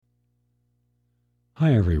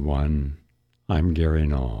Hi everyone, I'm Gary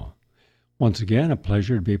Null. Once again, a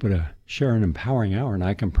pleasure to be able to share an empowering hour, and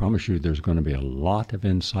I can promise you there's going to be a lot of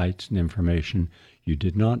insights and information you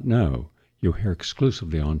did not know you'll hear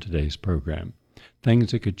exclusively on today's program. Things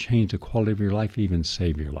that could change the quality of your life, even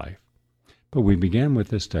save your life. But we began with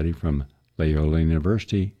this study from Loyola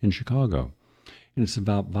University in Chicago, and it's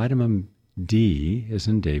about vitamin D, as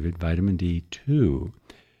in David, vitamin D2,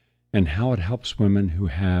 and how it helps women who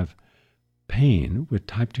have pain with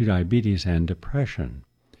type 2 diabetes and depression.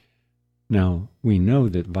 Now, we know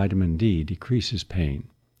that vitamin D decreases pain,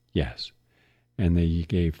 yes, and they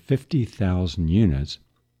gave 50,000 units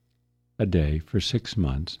a day for 6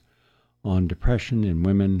 months on depression in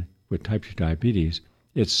women with type 2 diabetes.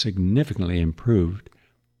 It significantly improved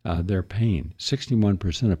their pain.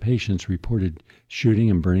 61% of patients reported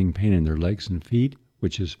shooting and burning pain in their legs and feet,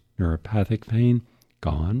 which is neuropathic pain,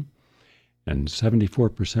 gone. And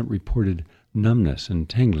 74% reported numbness and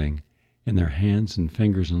tingling in their hands and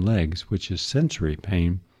fingers and legs, which is sensory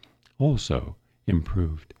pain, also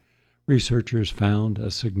improved. Researchers found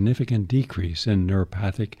a significant decrease in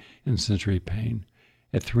neuropathic and sensory pain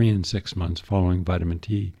at 3 and 6 months following vitamin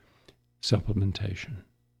D supplementation.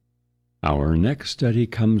 Our next study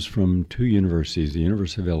comes from two universities, the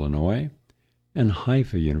University of Illinois and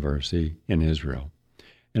Haifa University in Israel.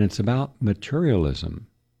 And it's about materialism.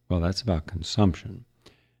 Well, that's about consumption.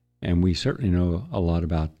 And we certainly know a lot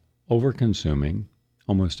about over-consuming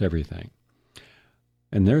almost everything.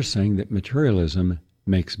 And they're saying that materialism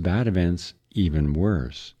makes bad events even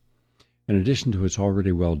worse. In addition to its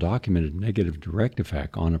already well-documented negative direct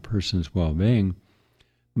effect on a person's well-being,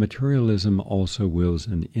 materialism also wields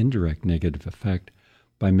an indirect negative effect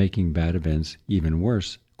by making bad events even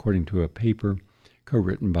worse, according to a paper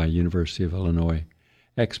co-written by University of Illinois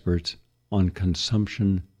experts on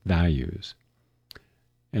consumption values.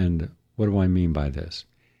 And what do I mean by this?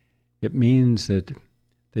 It means that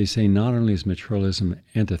they say not only is materialism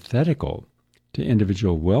antithetical to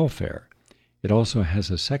individual welfare, it also has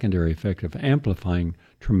a secondary effect of amplifying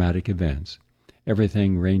traumatic events,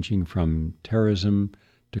 everything ranging from terrorism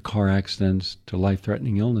to car accidents to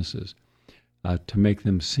life-threatening illnesses, to make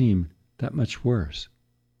them seem that much worse.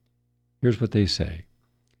 Here's what they say.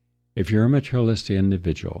 If you're a materialistic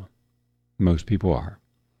individual, most people are,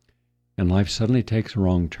 and life suddenly takes a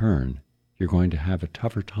wrong turn, you're going to have a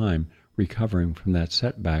tougher time recovering from that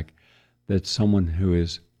setback that someone who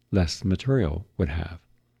is less material would have.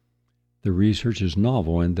 The research is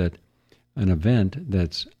novel in that an event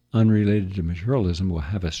that's unrelated to materialism will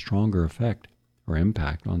have a stronger effect or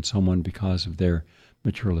impact on someone because of their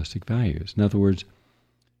materialistic values. In other words,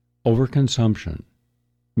 overconsumption,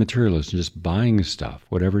 materialism, just buying stuff,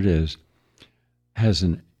 whatever it is, has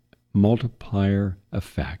a multiplier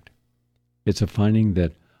effect. It's a finding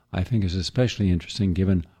that I think is especially interesting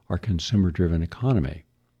given our consumer-driven economy.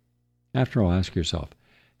 After all, ask yourself,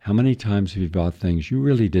 how many times have you bought things you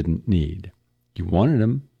really didn't need? You wanted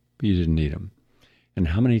them, but you didn't need them. And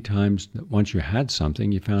how many times once you had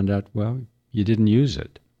something, you found out, well, you didn't use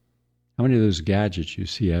it? How many of those gadgets you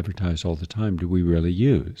see advertised all the time do we really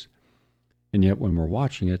use? And yet when we're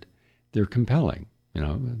watching it, they're compelling. They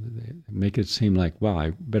make it seem like, wow,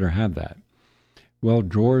 I better have that. Well,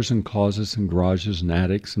 drawers and closets and garages and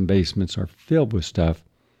attics and basements are filled with stuff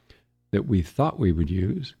that we thought we would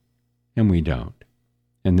use, and we don't.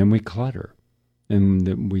 And then we clutter, and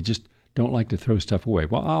then we just don't like to throw stuff away.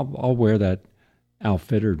 Well, I'll wear that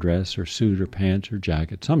outfit or dress or suit or pants or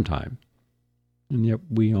jacket sometime. And yet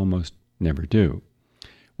we almost never do.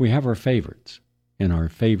 We have our favorites, and our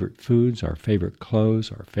favorite foods, our favorite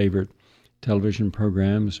clothes, our favorite television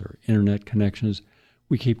programs or internet connections,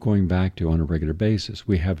 we keep going back to on a regular basis.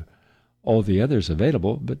 We have all the others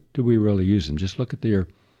available, but do we really use them? Just look at their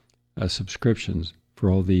subscriptions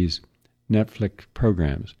for all these Netflix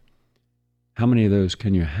programs. How many of those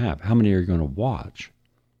can you have? How many are you going to watch?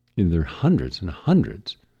 There are hundreds and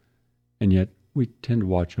hundreds, and yet we tend to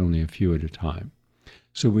watch only a few at a time.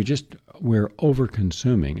 So we're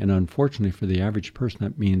over-consuming, and unfortunately for the average person,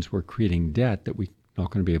 that means we're creating debt that we're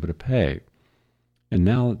not going to be able to pay. And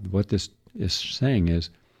now what this is saying is,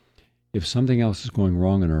 if something else is going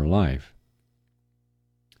wrong in our life,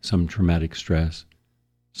 some traumatic stress,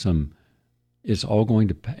 it's all going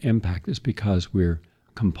to impact us because we're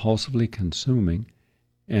compulsively consuming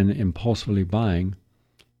and impulsively buying,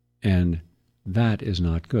 and that is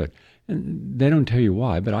not good. And they don't tell you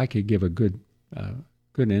why, but I could give a good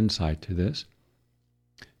insight to this,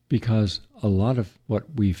 because a lot of what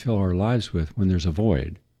we fill our lives with when there's a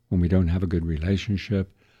void, when we don't have a good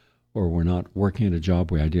relationship, or we're not working at a job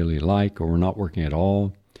we ideally like, or we're not working at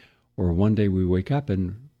all, or one day we wake up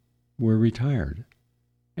and we're retired.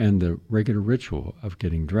 And the regular ritual of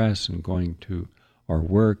getting dressed and going to our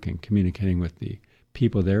work and communicating with the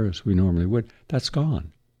people there as we normally would, that's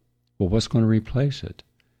gone. Well, what's going to replace it?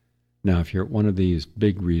 Now, if you're at one of these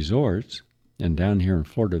big resorts, and down here in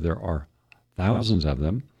Florida there are thousands of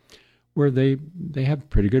them, where they have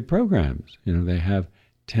pretty good programs. They have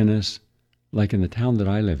tennis, like in the town that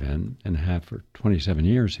I live in and have for 27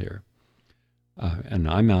 years here. And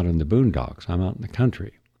I'm out in the boondocks. I'm out in the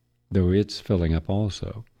country, though it's filling up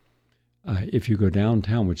also. If you go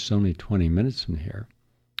downtown, which is only 20 minutes from here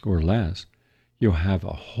or less, you'll have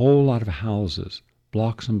a whole lot of houses,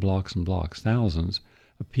 blocks and blocks and blocks, thousands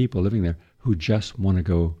of people living there who just want to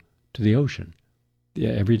go to the ocean. Yeah,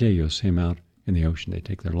 every day you'll see them out in the ocean. They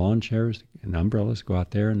take their lawn chairs and umbrellas, go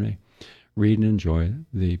out there, and they read and enjoy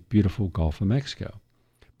the beautiful Gulf of Mexico.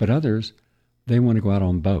 But others, they want to go out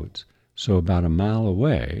on boats. So about a mile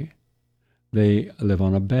away, they live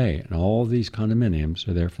on a bay, and all these condominiums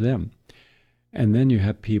are there for them. And then you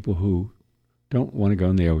have people who don't want to go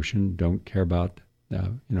in the ocean, don't care about,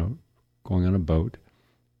 going on a boat.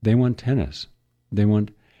 They want tennis. They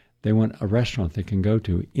want a restaurant they can go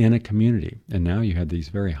to in a community. And now you have these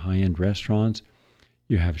very high-end restaurants.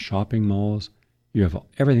 You have shopping malls. You have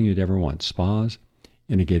everything you'd ever want, spas,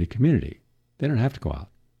 in a gated community. They don't have to go out.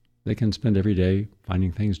 They can spend every day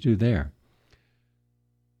finding things to do there.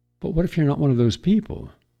 But what if you're not one of those people?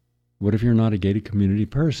 What if you're not a gated community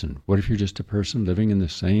person? What if you're just a person living in the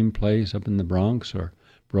same place up in the Bronx or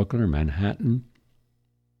Brooklyn or Manhattan,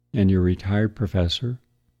 and you're a retired professor?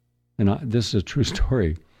 And this is a true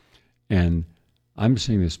story. And I'm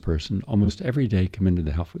seeing this person almost every day come into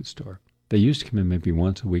the health food store. They used to come in maybe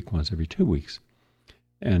once a week, once every 2 weeks.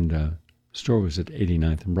 And the store was at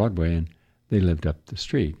 89th and Broadway, and they lived up the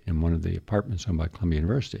street in one of the apartments owned by Columbia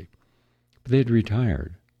University. But they had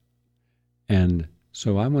retired. And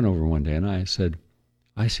so I went over one day and I said,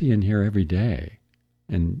 I see you in here every day.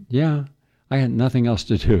 And yeah, I had nothing else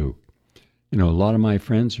to do. A lot of my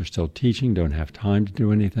friends are still teaching, don't have time to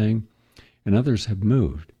do anything. And others have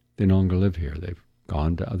moved. They no longer live here. They've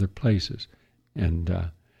gone to other places.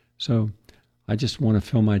 And so I just want to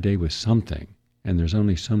fill my day with something. And there's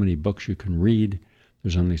only so many books you can read.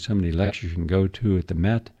 There's only so many lectures you can go to at the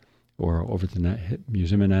Met or over at the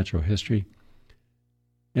Museum of Natural History.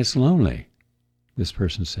 It's lonely, this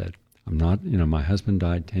person said. I'm not, my husband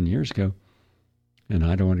died 10 years ago, and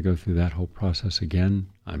I don't want to go through that whole process again.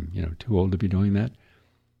 I'm, too old to be doing that.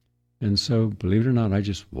 And so, believe it or not, I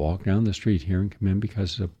just walk down the street here and come in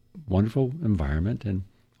because it's a wonderful environment and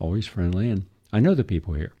always friendly. And I know the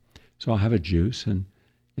people here. So I'll have a juice and,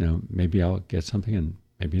 maybe I'll get something and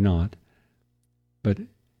maybe not. But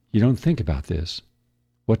you don't think about this.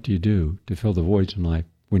 What do you do to fill the voids in life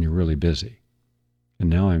when you're really busy? And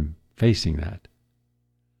now I'm facing that.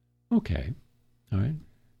 Okay, all right.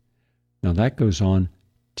 Now that goes on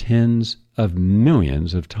tens of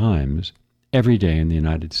millions of times every day in the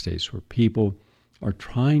United States, where people are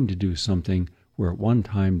trying to do something where at one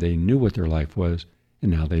time they knew what their life was and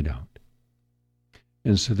now they don't.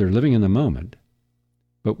 And so they're living in the moment,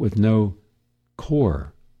 but with no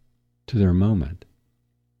core to their moment.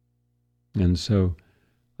 And so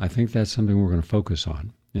I think that's something we're going to focus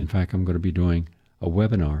on. In fact, I'm going to be doing a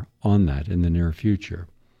webinar on that in the near future.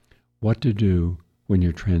 What to do when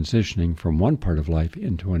you're transitioning from one part of life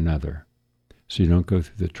into another, so you don't go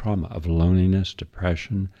through the trauma of loneliness,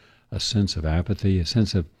 depression, a sense of apathy, a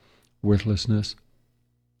sense of worthlessness.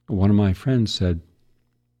 One of my friends said,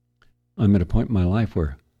 I'm at a point in my life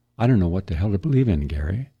where I don't know what the hell to believe in,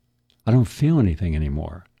 Gary. I don't feel anything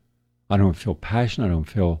anymore. I don't feel passion. I don't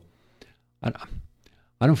feel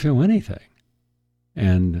anything.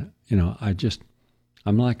 And,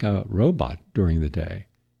 I'm like a robot during the day.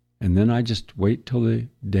 And then I just wait till the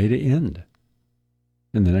day to end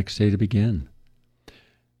and the next day to begin.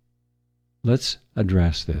 Let's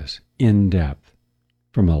address this in depth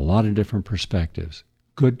from a lot of different perspectives.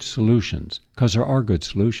 Good solutions, because there are good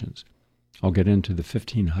solutions. I'll get into the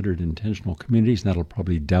 1,500 intentional communities, and that'll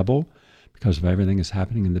probably double because of everything that's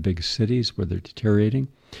happening in the big cities where they're deteriorating.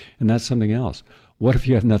 And that's something else. What if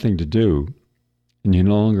you have nothing to do and you're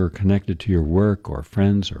no longer connected to your work or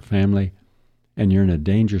friends or family, and you're in a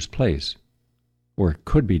dangerous place, or it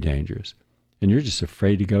could be dangerous, and you're just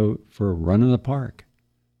afraid to go for a run in the park?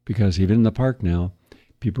 Because even in the park now,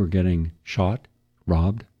 people are getting shot,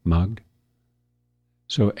 robbed, mugged.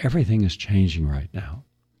 So everything is changing right now,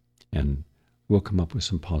 and we'll come up with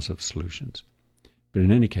some positive solutions. But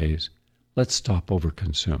in any case, let's stop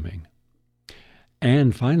over-consuming.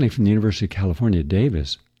 And finally, from the University of California,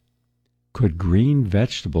 Davis, could green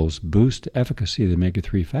vegetables boost efficacy of the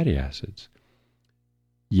omega-3 fatty acids?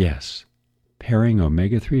 Yes, pairing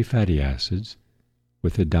omega-3 fatty acids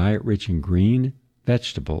with a diet rich in green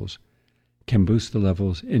vegetables can boost the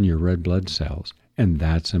levels in your red blood cells, and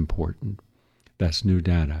that's important. That's new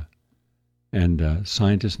data. And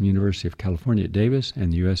scientists in the University of California at Davis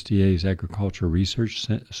and the USDA's Agricultural Research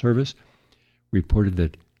Service reported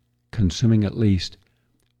that consuming at least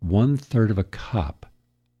 1/3 of a cup,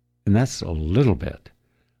 and that's a little bit,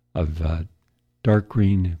 of dark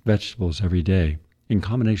green vegetables every day, in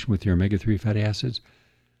combination with your omega-3 fatty acids,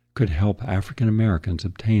 could help African Americans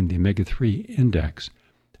obtain the omega-3 index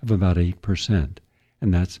of about 8%,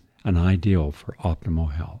 and that's an ideal for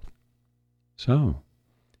optimal health. So,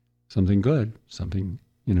 something good, something,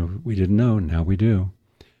 we didn't know, now we do,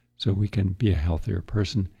 so we can be a healthier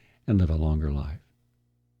person and live a longer life.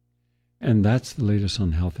 And that's the latest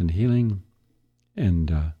on health and healing, and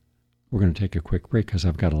we're going to take a quick break because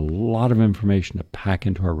I've got a lot of information to pack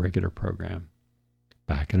into our regular program.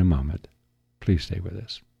 Back in a moment. Please stay with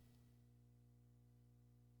us.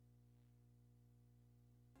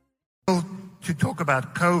 To talk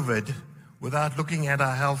about COVID without looking at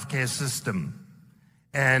our healthcare system.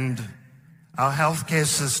 And our healthcare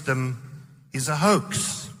system is a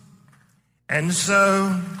hoax. And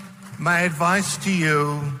so my advice to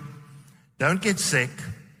you, don't get sick.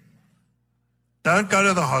 Don't go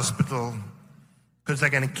to the hospital because they're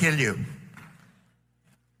going to kill you.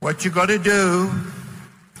 What you got to do,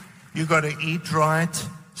 you got to eat right,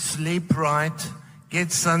 sleep right,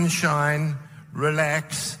 get sunshine,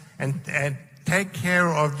 relax, and take care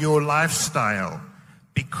of your lifestyle,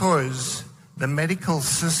 because the medical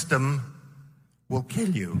system will kill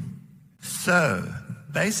you. So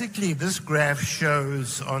basically this graph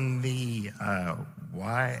shows on the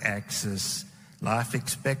y-axis life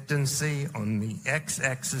expectancy, on the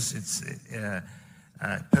x-axis it's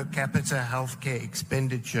per capita healthcare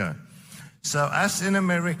expenditure. So us in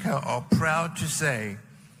America are proud to say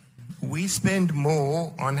we spend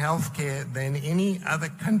more on healthcare than any other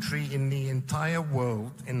country in the entire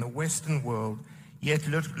world, in the Western world, yet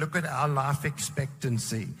look at our life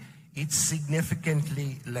expectancy. It's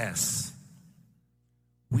significantly less.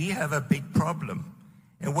 We have a big problem.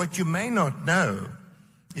 And what you may not know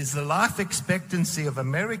is the life expectancy of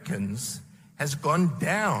Americans has gone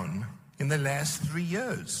down in the last 3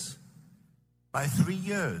 years, by 3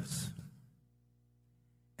 years.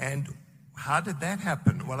 And how did that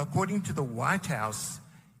happen? Well, according to the White House,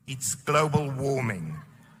 it's global warming.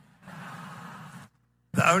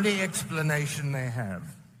 The only explanation they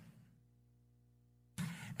have.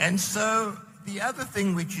 And so the other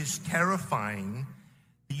thing which is terrifying,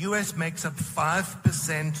 the US makes up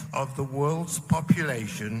 5% of the world's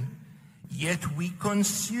population, yet we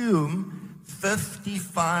consume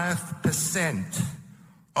 55%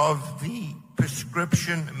 of the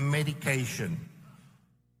prescription medication.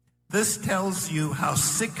 This tells you how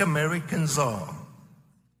sick Americans are,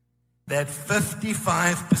 that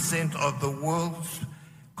 55% of the world's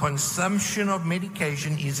consumption of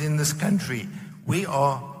medication is in this country. We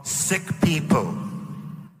are sick people.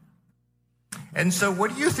 And so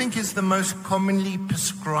what do you think is the most commonly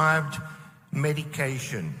prescribed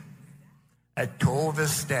medication?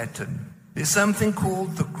 Atorvastatin. There's something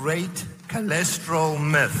called the great cholesterol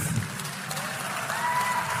myth.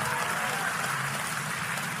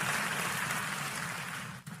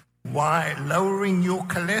 Why lowering your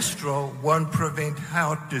cholesterol won't prevent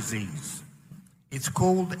heart disease. It's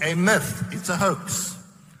called a myth. It's a hoax.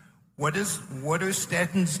 What do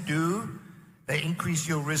statins do? They increase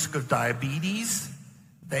your risk of diabetes.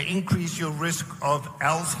 They increase your risk of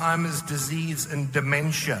Alzheimer's disease and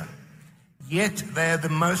dementia. Yet they are the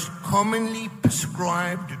most commonly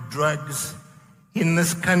prescribed drugs in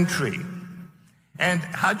this country. And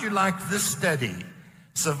how do you like this study?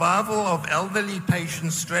 Survival of elderly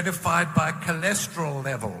patients stratified by cholesterol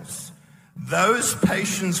levels. Those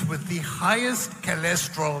patients with the highest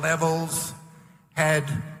cholesterol levels had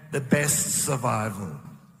the best survival.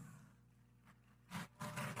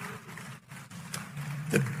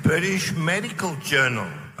 The British Medical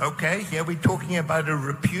Journal. Okay, here we're talking about a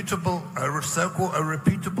reputable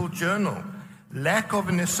journal. Lack of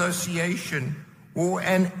an association or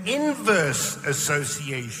an inverse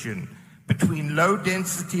association between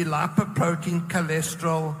low-density lipoprotein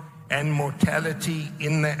cholesterol and mortality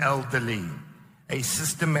in the elderly. A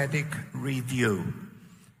systematic review.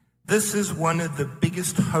 This is one of the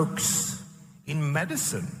biggest hoaxes in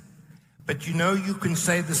medicine. But you know, you can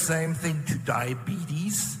say the same thing to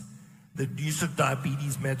diabetes. The use of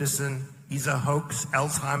diabetes medicine is a hoax.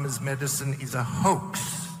 Alzheimer's medicine is a hoax.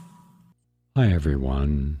 Hi,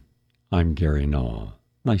 everyone. I'm Gary Null.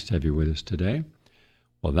 Nice to have you with us today.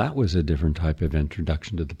 Well, that was a different type of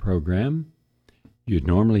introduction to the program. You'd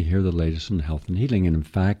normally hear the latest in health and healing. And in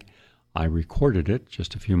fact, I recorded it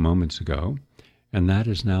just a few moments ago, and that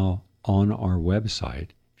is now on our website.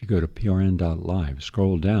 If you go to prn.live,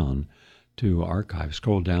 scroll down to archive,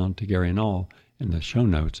 scroll down to Gary Null in the show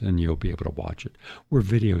notes, and you'll be able to watch it. We're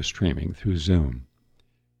video streaming through Zoom.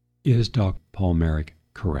 Is Dr. Paul Marik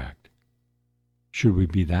correct? Should we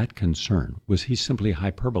be that concerned? Was he simply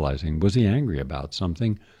hyperbolizing? Was he angry about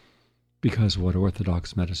something because of what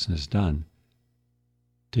Orthodox medicine has done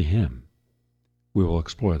to him? We will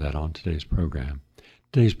explore that on today's program.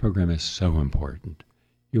 Today's program is so important.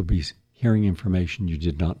 You'll be hearing information you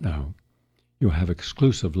did not know. You'll have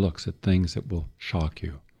exclusive looks at things that will shock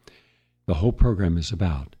you. The whole program is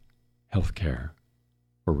about health care,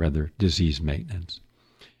 or rather disease maintenance,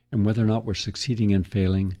 and whether or not we're succeeding and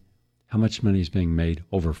failing, how much money is being made,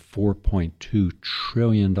 over $4.2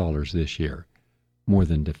 trillion this year, more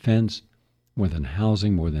than defense, more than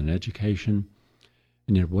housing, more than education,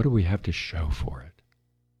 and yet what do we have to show for it?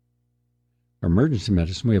 Emergency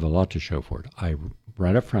medicine, we have a lot to show for it.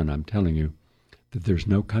 Right up front, I'm telling you that there's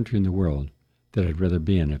no country in the world that I'd rather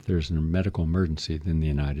be in if there's a medical emergency than the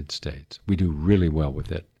United States. We do really well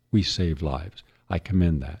with it. We save lives. I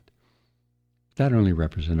commend that. That only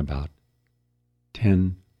represents about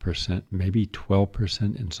 10%, maybe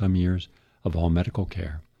 12% in some years of all medical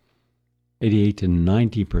care. 88 to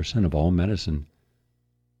 90% of all medicine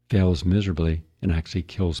fails miserably and actually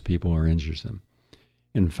kills people or injures them.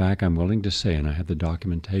 In fact, I'm willing to say, and I have the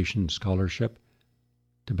documentation scholarship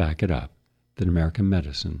to back it up, that American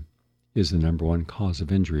medicine is the number one cause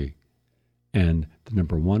of injury and the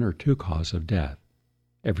number one or two cause of death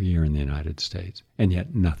every year in the United States. And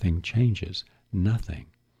yet nothing changes. Nothing.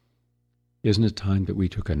 Isn't it time that we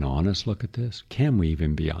took an honest look at this? Can we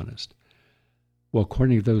even be honest? Well,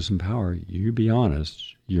 according to those in power, you be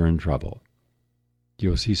honest, you're in trouble.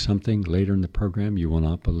 You'll see something later in the program you will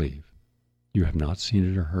not believe. You have not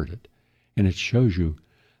seen it or heard it. And it shows you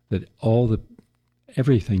that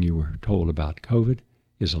everything you were told about COVID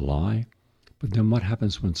is a lie. But then what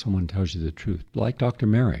happens when someone tells you the truth? Like Dr.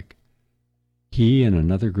 Marik. He and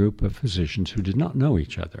another group of physicians who did not know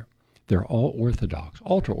each other. They're all Orthodox,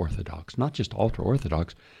 ultra-Orthodox, not just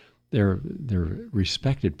ultra-Orthodox. They're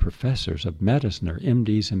respected professors of medicine. They're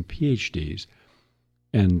MDs and PhDs.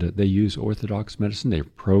 And they use Orthodox medicine. They're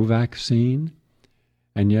pro-vaccine.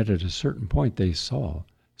 And yet at a certain point they saw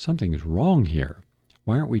something is wrong here.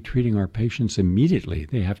 Why aren't we treating our patients immediately?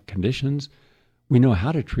 They have conditions. We know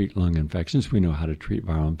how to treat lung infections. We know how to treat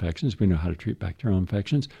viral infections. We know how to treat bacterial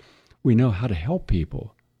infections. We know how to help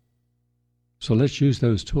people. So let's use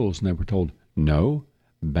those tools. And they were told, no,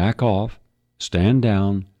 back off, stand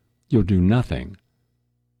down, you'll do nothing.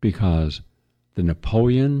 Because the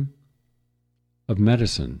Napoleon of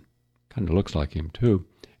medicine, kind of looks like him too,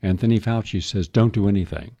 Anthony Fauci says, don't do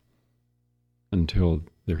anything until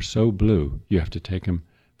they're so blue, you have to take them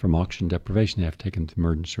from oxygen deprivation, you have to take them to the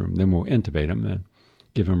emergency room. Then we'll intubate them and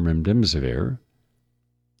give them remdesivir.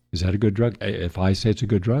 Is that a good drug? If I say it's a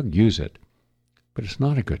good drug, use it. But it's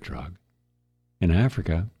not a good drug. In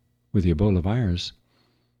Africa, with the Ebola virus,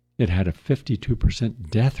 it had a 52%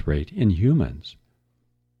 death rate in humans.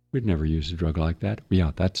 We'd never used a drug like that.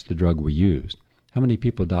 Yeah, that's the drug we used. How many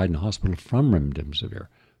people died in hospital from remdesivir,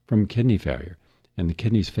 from kidney failure? And the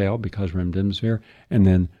kidneys fail because remdesivir, and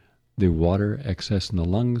then the water excess in the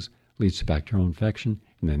lungs leads to bacterial infection,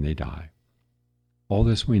 and then they die. All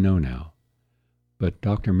this we know now. But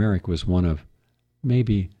Dr. Marik was one of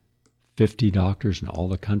maybe 50 doctors in all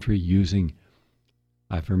the country using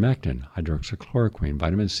ivermectin, hydroxychloroquine,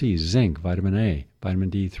 vitamin C, zinc, vitamin A,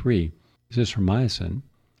 vitamin D3, azithromycin,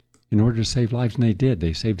 in order to save lives. And they did.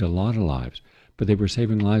 They saved a lot of lives. But they were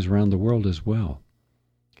saving lives around the world as well.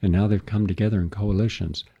 And now they've come together in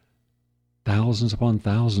coalitions, thousands upon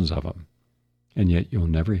thousands of them. And yet you'll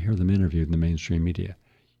never hear them interviewed in the mainstream media.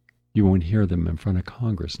 You won't hear them in front of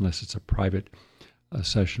Congress unless it's a private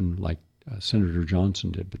session like Senator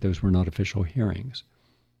Johnson did. But those were not official hearings.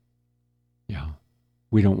 Yeah,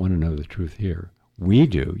 we don't want to know the truth here. We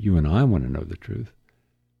do. You and I want to know the truth.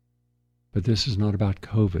 But this is not about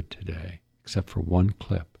COVID today, except for one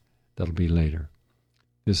clip that'll be later.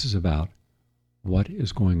 This is about what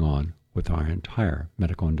is going on with our entire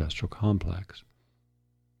medical industrial complex.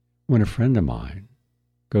 When a friend of mine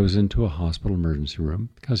goes into a hospital emergency room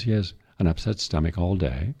because he has an upset stomach all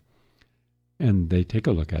day, and they take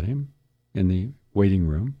a look at him in the waiting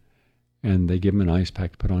room, and they give him an ice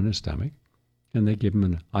pack to put on his stomach, and they give him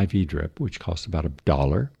an IV drip, which costs about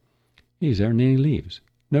 $1. He's there and then he leaves.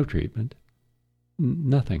 No treatment.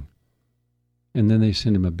 Nothing. And then they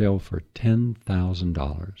send him a bill for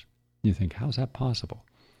 $10,000. You think, how's that possible?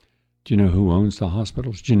 Do you know who owns the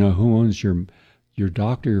hospitals? Do you know who owns your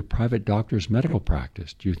doctor, your private doctor's medical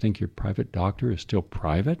practice? Do you think your private doctor is still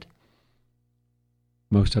private?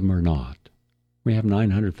 Most of them are not. We have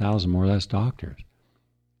 900,000 more or less doctors.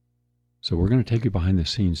 So we're going to take you behind the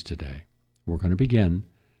scenes today. We're going to begin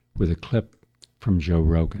with a clip from Joe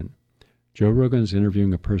Rogan. Joe Rogan's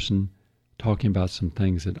interviewing a person talking about some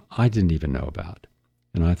things that I didn't even know about.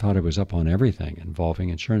 And I thought it was up on everything involving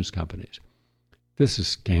insurance companies. This is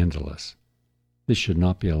scandalous. This should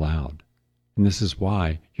not be allowed. And this is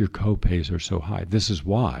why your co-pays are so high. This is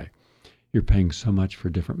why you're paying so much for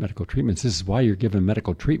different medical treatments. This is why you're given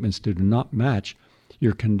medical treatments that do not match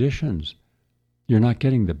your conditions. You're not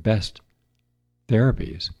getting the best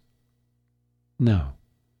therapies. No.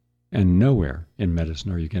 And nowhere in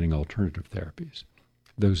medicine are you getting alternative therapies.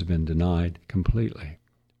 Those have been denied completely.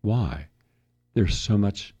 Why? There's so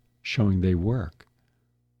much showing they work.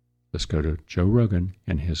 Let's go to Joe Rogan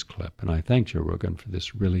and his clip. And I thank Joe Rogan for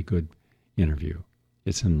this really good interview.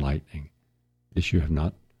 It's enlightening. This you have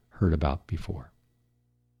not heard about before.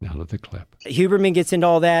 Now to the clip. Huberman gets into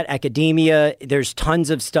all that, academia. There's tons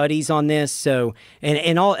of studies on this. So,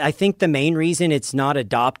 and all. I think the main reason it's not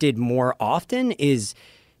adopted more often is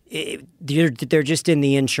they're just in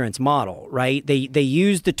the insurance model, right? They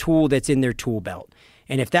use the tool that's in their tool belt.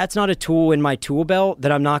 And if that's not a tool in my tool belt,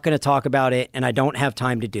 then I'm not going to talk about it, and I don't have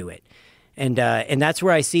time to do it. And that's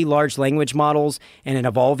where I see large language models and an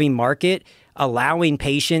evolving market allowing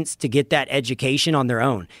patients to get that education on their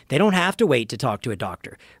own. They don't have to wait to talk to a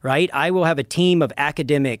doctor, right? I will have a team of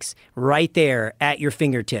academics right there at your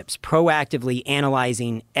fingertips, proactively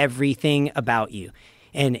analyzing everything about you.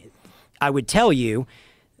 And I would tell you,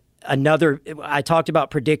 I talked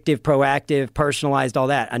about predictive, proactive, personalized, all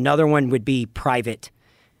that. Another one would be private.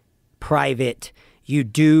 You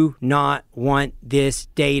do not want this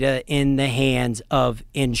data in the hands of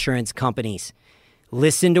insurance companies.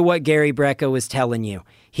 Listen to what Gary Brecka was telling you.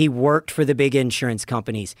 He worked for the big insurance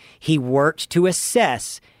companies. He worked to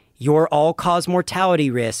assess your all-cause mortality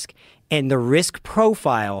risk and the risk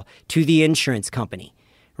profile to the insurance company,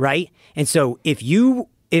 right? And so if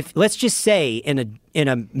let's just say in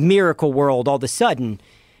a miracle world, all of a sudden,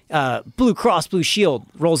 Blue Cross Blue Shield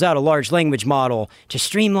rolls out a large language model to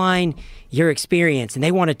streamline your experience, and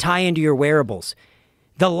they want to tie into your wearables.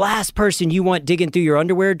 The last person you want digging through your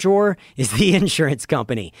underwear drawer is the insurance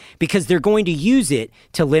company, because they're going to use it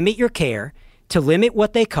to limit your care, to limit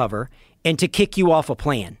what they cover, and to kick you off a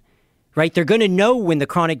plan, right? They're going to know when the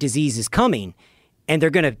chronic disease is coming, and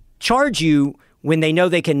they're going to charge you when they know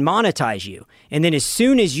they can monetize you. And then as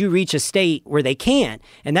soon as you reach a state where they can't,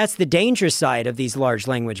 and that's the dangerous side of these large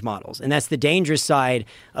language models, and that's the dangerous side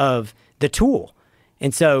of the tool.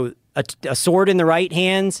 And so a sword in the right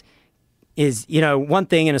hands is, one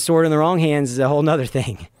thing, and a sword in the wrong hands is a whole nother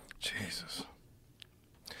thing. Jesus.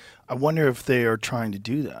 I wonder if they are trying to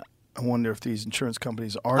do that. I wonder if these insurance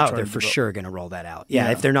companies are trying to. Oh, they're for sure going to roll that out.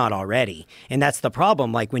 Yeah, if they're not already. And that's the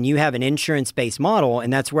problem. Like when you have an insurance-based model,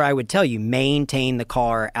 and that's where I would tell you, maintain the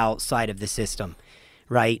car outside of the system,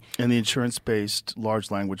 right? And the insurance-based large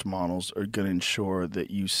language models are going to ensure that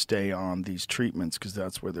you stay on these treatments because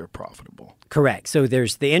that's where they're profitable. Correct. So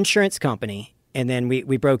there's the insurance company, and then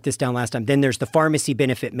we broke this down last time. Then there's the pharmacy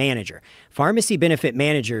benefit manager. Pharmacy benefit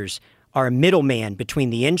managers are a middleman between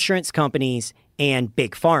the insurance companies and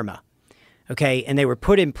big pharma. Okay, and they were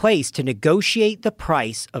put in place to negotiate the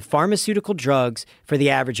price of pharmaceutical drugs for the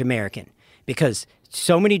average American because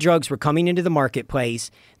so many drugs were coming into the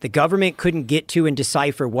marketplace. The government couldn't get to and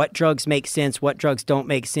decipher what drugs make sense, what drugs don't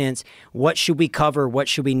make sense, what should we cover, what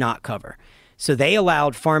should we not cover. So they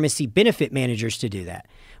allowed pharmacy benefit managers to do that.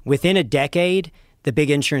 Within a decade, the big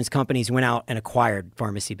insurance companies went out and acquired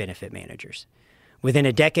pharmacy benefit managers. Within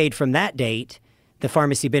a decade from that date, the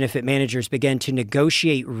pharmacy benefit managers began to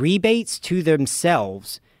negotiate rebates to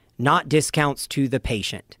themselves, not discounts to the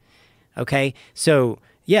patient. Okay? So,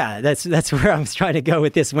 yeah, that's where I was trying to go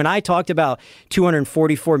with this. When I talked about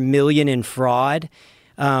 $244 million in fraud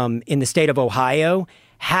in the state of Ohio,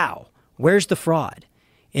 how? Where's the fraud?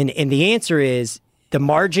 And the answer is the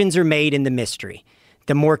margins are made in the mystery.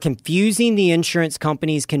 The more confusing the insurance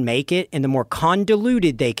companies can make it and the more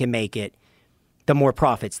convoluted they can make it, the more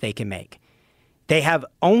profits they can make. They have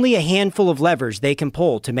only a handful of levers they can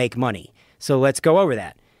pull to make money. So let's go over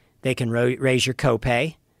that. They can raise your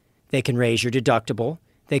copay. They can raise your deductible.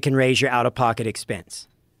 They can raise your out-of-pocket expense.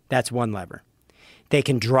 That's one lever. They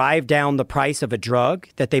can drive down the price of a drug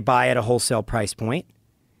that they buy at a wholesale price point.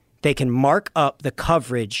 They can mark up the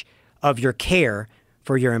coverage of your care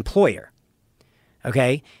for your employer.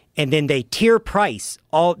 Okay? And then they tier price.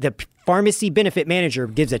 The pharmacy benefit manager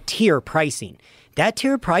gives a tier pricing. that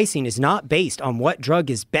tier pricing is not based on what drug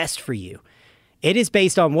is best for you. It is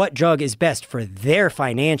based on what drug is best for their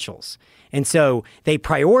financials. And so they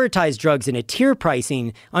prioritize drugs in a tier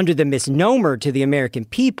pricing under the misnomer to the American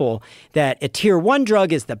people that a tier 1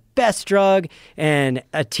 drug is the best drug and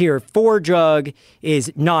a tier 4 drug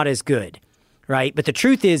is not as good, right? But the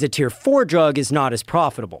truth is a tier 4 drug is not as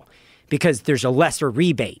profitable because there's a lesser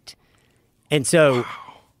rebate. And so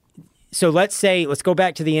let's go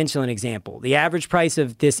back to the insulin example. The average price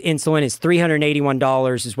of this insulin is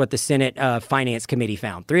 $381 is what the Senate Finance Committee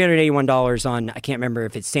found. $381 on, I can't remember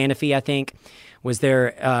if it's Sanofi, I think, was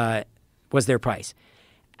their price.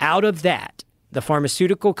 Out of that, the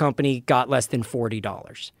pharmaceutical company got less than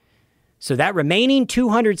 $40. So that remaining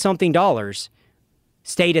 $200-something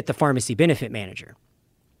stayed at the pharmacy benefit manager.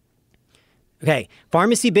 Okay,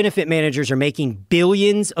 pharmacy benefit managers are making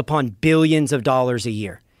billions upon billions of dollars a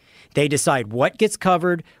year. They decide what gets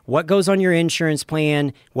covered, what goes on your insurance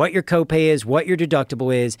plan, what your copay is, what your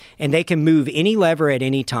deductible is, and they can move any lever at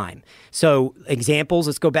any time. So examples,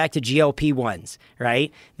 let's go back to GLP-1s,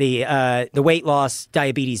 right? The weight loss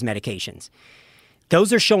diabetes medications.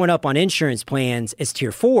 Those are showing up on insurance plans as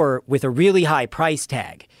tier 4 with a really high price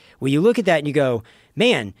tag. Well, you look at that and you go,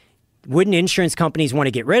 man, wouldn't insurance companies want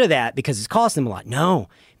to get rid of that because it's costing them a lot? No,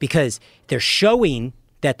 because they're showing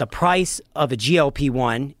that the price of a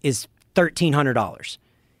GLP-1 is $1,300.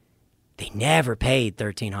 They never paid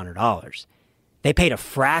 $1,300. They paid a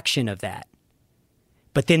fraction of that.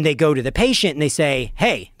 But then they go to the patient and they say,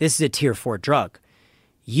 hey, this is a tier 4 drug.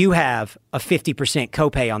 You have a 50%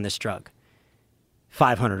 copay on this drug,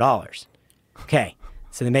 $500. Okay,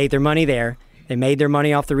 so they made their money there. They made their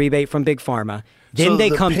money off the rebate from Big Pharma. Then so they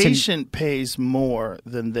the come patient pays more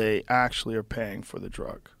than they actually are paying for the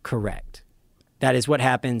drug. Correct. That is what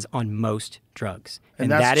happens on most drugs.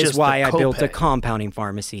 And that's that is just why the I built a copay. compounding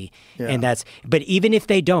pharmacy. Yeah. And but even if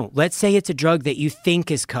they don't, let's say it's a drug that you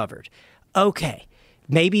think is covered. Okay.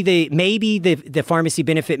 Maybe the pharmacy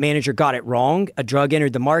benefit manager got it wrong. A drug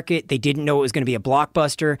entered the market. They didn't know it was going to be a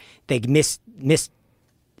blockbuster. They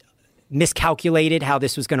miscalculated how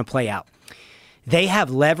this was going to play out. They have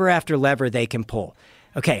lever after lever they can pull.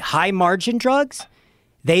 Okay, high margin drugs,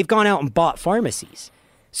 they've gone out and bought pharmacies.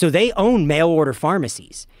 So they own mail order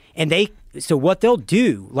pharmacies. And so what they'll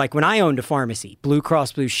do, like when I owned a pharmacy, Blue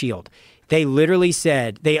Cross Blue Shield, they literally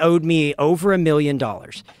said they owed me over $1 million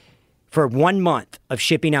for 1 month of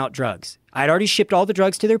shipping out drugs. I'd already shipped all the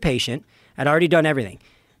drugs to their patient. I'd already done everything.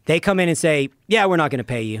 They come in and say, yeah, we're not going to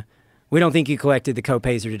pay you. We don't think you collected the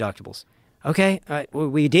copays or deductibles. Okay, well,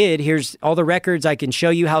 we did. Here's all the records. I can show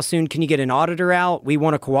you how soon can you get an auditor out. We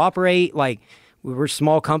want to cooperate. Like, we're a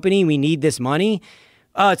small company. We need this money.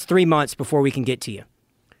 It's 3 months before we can get to you.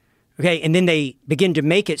 Okay, and then they begin to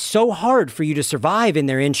make it so hard for you to survive in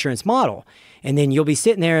their insurance model. And then you'll be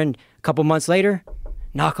sitting there and a couple months later,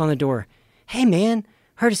 knock on the door. Hey, man,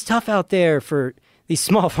 heard it's tough out there for these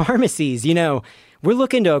small pharmacies. You know, we're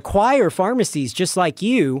looking to acquire pharmacies just like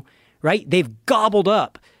you, right? They've gobbled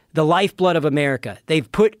up the lifeblood of America.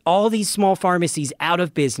 They've put all these small pharmacies out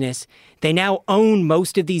of business. They now own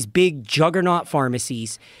most of these big juggernaut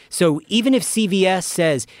pharmacies. So even if CVS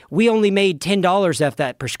says, we only made $10 off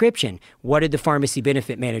that prescription, what did the pharmacy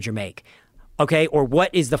benefit manager make? Okay, or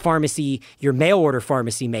what is the pharmacy, your mail order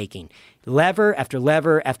pharmacy making? Lever after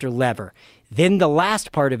lever after lever. Then the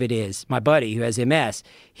last part of it is, my buddy who has MS,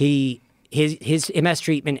 his MS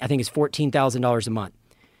treatment, I think, is $14,000 a month.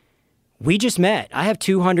 We just met. I have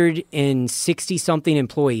 260-something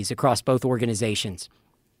employees across both organizations.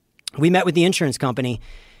 We met with the insurance company.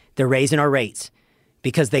 They're raising our rates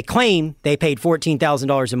because they claim they paid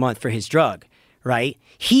 $14,000 a month for his drug, right?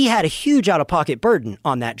 He had a huge out-of-pocket burden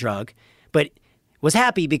on that drug, but was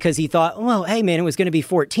happy because he thought, well, hey, man, it was going to be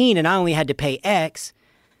 14 and I only had to pay X.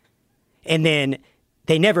 And then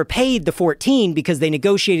they never paid the 14 because they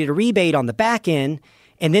negotiated a rebate on the back end.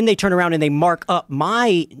 And then they turn around and they mark up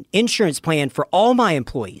my insurance plan for all my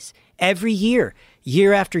employees every year,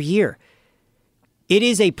 year after year. It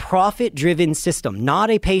is a profit-driven system,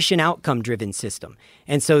 not a patient outcome-driven system.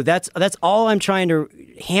 And so that's all I'm trying to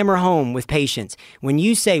hammer home with patients. When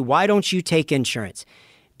you say, why don't you take insurance?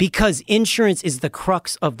 Because insurance is the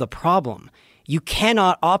crux of the problem. You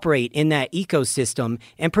cannot operate in that ecosystem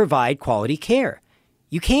and provide quality care.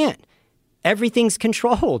 You can't. Everything's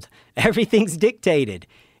controlled. Everything's dictated.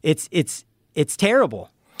 It's terrible.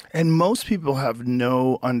 And most people have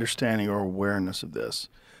no understanding or awareness of this.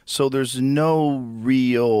 So there's no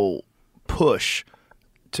real push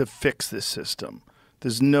to fix this system.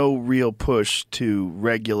 There's no real push to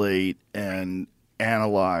regulate and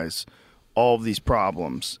analyze all of these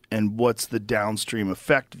problems and what's the downstream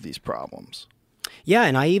effect of these problems. Yeah,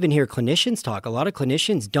 and I even hear clinicians talk. A lot of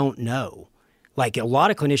clinicians don't know. Like a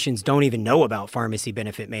lot of clinicians don't even know about pharmacy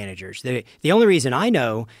benefit managers. The only reason I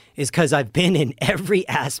know is because I've been in every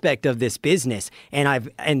aspect of this business, and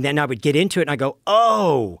then I would get into it and I go,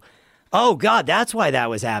 oh God, that's why that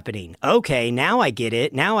was happening. Okay, now I get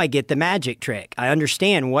it. Now I get the magic trick. I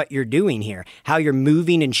understand what you're doing here, how you're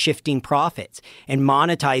moving and shifting profits and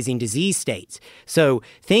monetizing disease states. So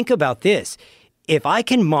think about this. If I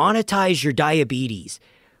can monetize your diabetes,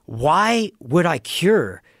 why would I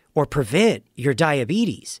cure or prevent your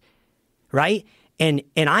diabetes, right? And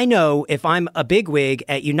I know if I'm a bigwig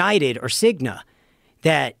at United or Cigna,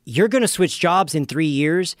 that you're going to switch jobs in 3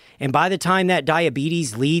 years, and by the time that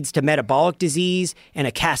diabetes leads to metabolic disease and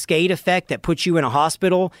a cascade effect that puts you in a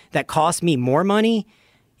hospital that costs me more money,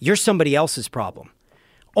 you're somebody else's problem.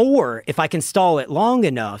 Or if I can stall it long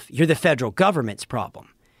enough, you're the federal government's problem.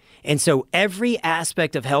 And so every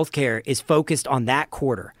aspect of healthcare is focused on that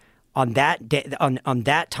quarter, on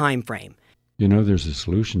that time frame. You know, there's a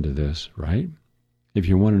solution to this, right? If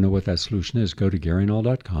you want to know what that solution is, go to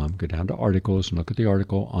GaryNull.com, go down to articles and look at the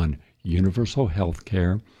article on universal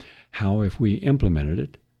healthcare, how if we implemented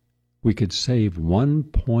it, we could save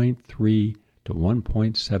 $1.3 to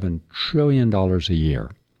 $1.7 trillion a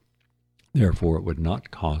year. Therefore, it would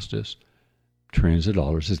not cost us trillions of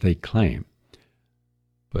dollars as they claim.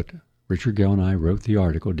 But Richard Gale and I wrote the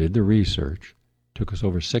article, did the research, took us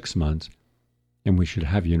over 6 months, and we should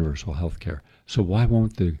have universal health care. So why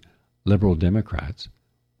won't the liberal Democrats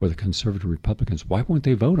or the conservative Republicans, why won't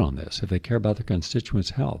they vote on this if they care about their constituents'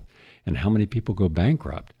 health and how many people go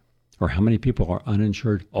bankrupt or how many people are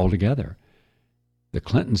uninsured altogether? The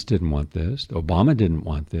Clintons didn't want this. Obama didn't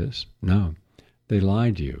want this. No, they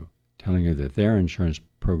lied to you, telling you that their insurance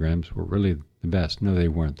programs were really the best. No, they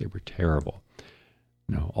weren't. They were terrible.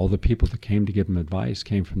 No, all the people that came to give them advice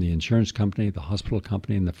came from the insurance company, the hospital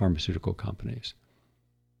company, and the pharmaceutical companies,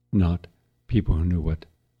 not people who knew what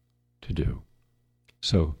to do.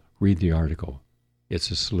 So read the article. It's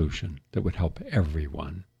a solution that would help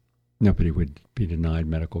everyone. Nobody would be denied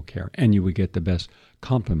medical care, and you would get the best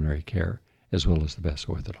complementary care as well as the best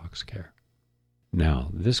orthodox care. Now,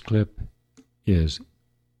 this clip is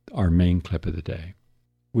our main clip of the day.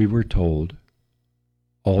 We were told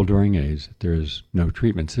all during AIDS that there is no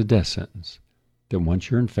treatment. It's a death sentence. That once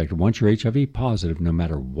you're infected, once you're HIV positive, no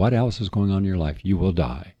matter what else is going on in your life, you will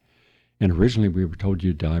die. And originally we were told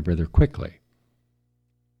you'd die rather quickly.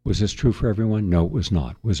 Was this true for everyone? No, it was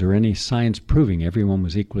not. Was there any science proving everyone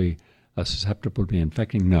was equally susceptible to be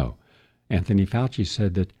infecting? No. Anthony Fauci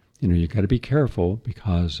said that, you got to be careful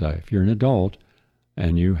because if you're an adult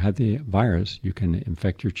and you have the virus, you can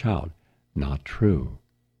infect your child. Not true.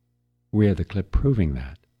 We had the clip proving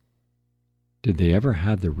that. Did they ever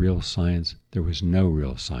have the real science? There was no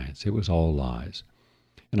real science. It was all lies.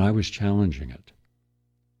 And I was challenging it.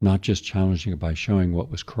 Not just challenging it by showing what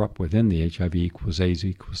was corrupt within the HIV equals AIDS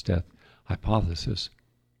equals death hypothesis,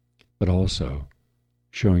 but also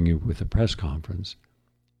showing you with the press conference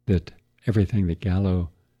that everything that Gallo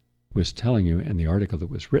was telling you in the article that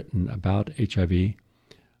was written about HIV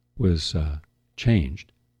was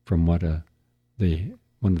changed from what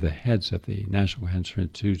one of the heads of the National Cancer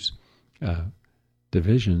Institute's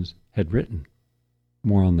divisions had written.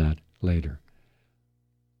 More on that later.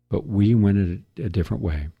 But we went a different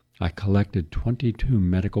way. I collected 22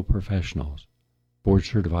 medical professionals, board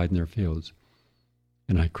certified in their fields,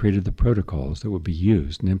 and I created the protocols that would be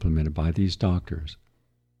used and implemented by these doctors.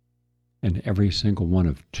 And every single one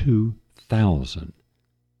of 2,000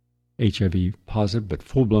 HIV positive but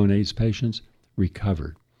full-blown AIDS patients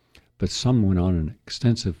recovered. But some went on an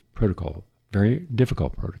extensive protocol, very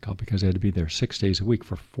difficult protocol, because they had to be there 6 days a week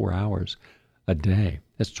for 4 hours a day.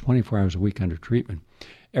 That's 24 hours a week under treatment.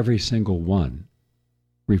 Every single one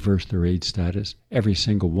reversed their AIDS status. Every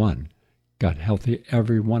single one got healthy.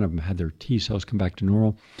 Every one of them had their T cells come back to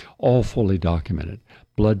normal, all fully documented.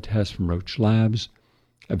 Blood tests from Roche Labs,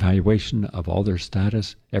 evaluation of all their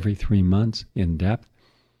status every 3 months in depth.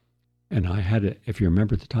 And I had it, if you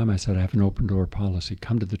remember at the time, I said I have an open door policy.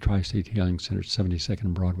 Come to the Tri-State Healing Center, 72nd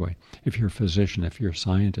and Broadway. If you're a physician, if you're a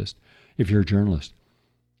scientist, if you're a journalist,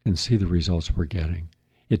 and see the results we're getting.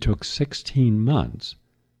 It took 16 months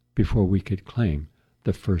before we could claim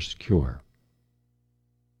the first cure.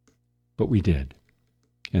 But we did.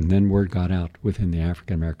 And then word got out within the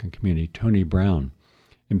African American community. Tony Brown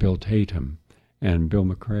and Bill Tatum and Bill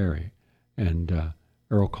McCrary and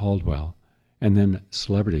Earl Caldwell, and then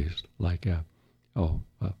celebrities like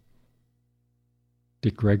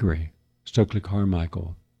Dick Gregory, Stokely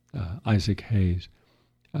Carmichael, Isaac Hayes,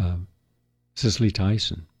 Cicely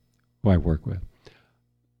Tyson, who I work with.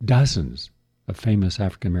 Dozens of famous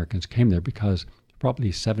African Americans came there because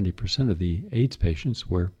probably 70% of the AIDS patients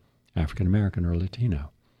were African American or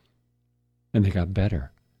Latino. And they got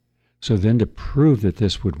better. So then to prove that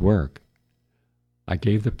this would work, I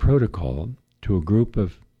gave the protocol to a group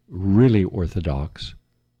of really orthodox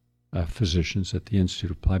physicians at the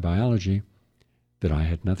Institute of Applied Biology that I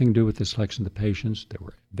had nothing to do with the selection of the patients.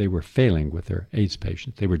 They were failing with their AIDS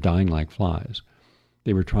patients. They were dying like flies.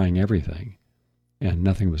 They were trying everything, and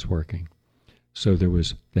nothing was working. So there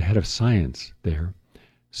was the head of science there,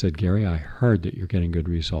 said, Gary, I heard that you're getting good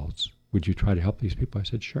results. Would you try to help these people? I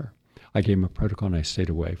said, sure. I gave him a protocol, and I stayed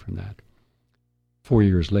away from that. 4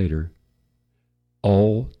 years later,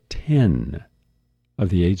 all 10 of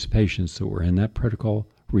the AIDS patients that were in that protocol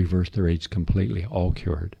reversed their AIDS completely, all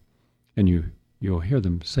cured. And you'll hear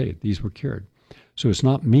them say it, these were cured. So it's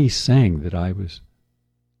not me saying that I was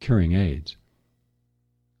curing AIDS.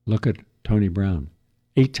 Look at Tony Brown.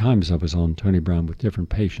 8 times I was on Tony Brown with different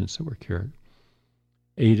patients that were cured.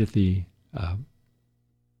 8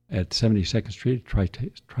 at 72nd Street,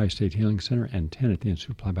 Tri-State Healing Center, and 10 at the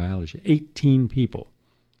Institute of Applied Biology. 18 people.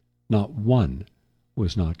 Not one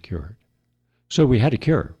was not cured. So we had a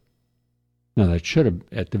cure. Now that should have,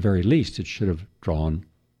 at the very least, it should have drawn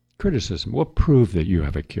criticism. Well, prove that you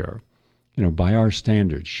have a cure. You know, by our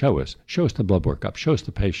standards, show us the blood workup, show us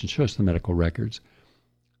the patients, show us the medical records.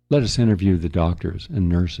 Let us interview the doctors and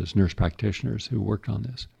nurses, nurse practitioners who worked on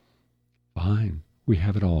this. Fine, we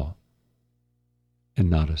have it all. And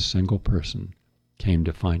not a single person came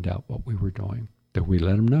to find out what we were doing. That we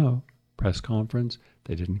let them know. Press conference,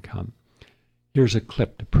 they didn't come. Here's a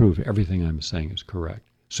clip to prove everything I'm saying is correct.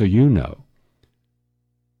 So you know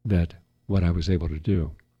that what I was able to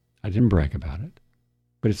do, I didn't brag about it,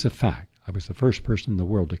 but it's a fact. I was the first person in the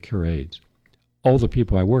world to cure AIDS. All the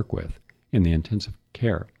people I work with in the intensive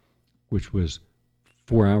care, which was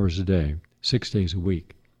 4 hours a day, 6 days a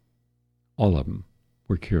week, all of them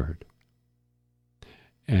were cured.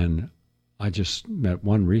 And I just met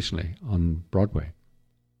one recently on Broadway,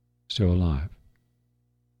 still alive.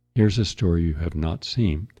 Here's a story you have not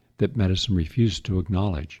seen that medicine refuses to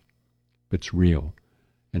acknowledge, but it's real.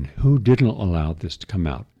 And who didn't allow this to come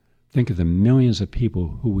out? Think of the millions of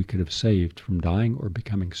people who we could have saved from dying or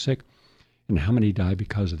becoming sick, and how many die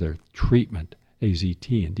because of their treatment,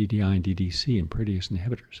 AZT and DDI and DDC and protease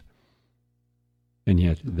inhibitors. And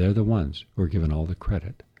yet they're the ones who are given all the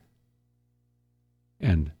credit.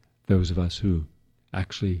 And those of us who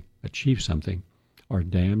actually achieve something are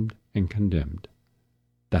damned and condemned.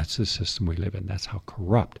 That's the system we live in. That's how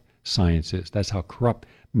corrupt science is. That's how corrupt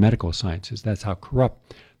medical science is. That's how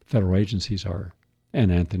corrupt federal agencies are,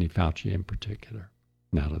 and Anthony Fauci in particular.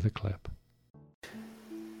 Now to the clip.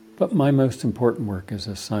 But my most important work as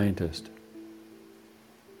a scientist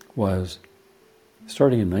was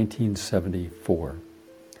starting in 1974,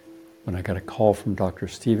 when I got a call from Dr.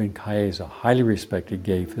 Stephen Kaeza, a highly respected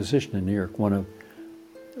gay physician in New York, one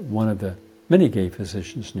of the many gay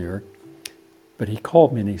physicians in New York. But he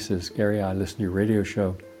called me and he says, Gary, I listen to your radio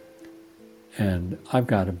show, and I've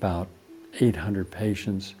got about 800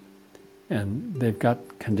 patients, and they've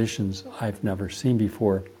got conditions I've never seen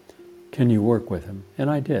before. Can you work with them? And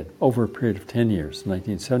I did. Over a period of 10 years,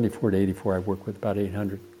 1974 to 84, I worked with about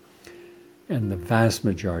 800. And the vast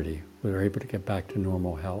majority were able to get back to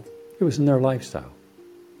normal health. It was in their lifestyle.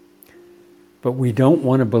 But we don't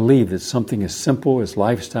want to believe that something as simple as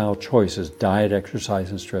lifestyle choices, diet, exercise,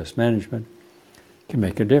 and stress management can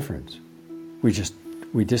make a difference.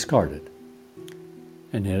 We discard it.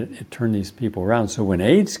 And yet it turned these people around. So when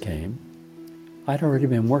AIDS came, I'd already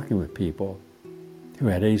been working with people who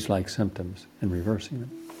had AIDS-like symptoms and reversing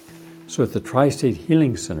them. So at the Tri-State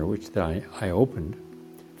Healing Center, which I opened,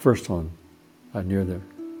 first on near the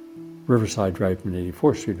Riverside Drive from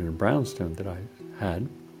 84th Street in a brownstone that I had,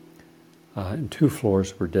 and 2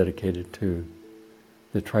 floors were dedicated to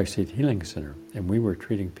the Tri-State Healing Center. And we were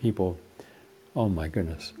treating people, oh my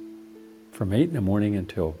goodness, from 8 in the morning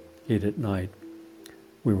until 8 at night.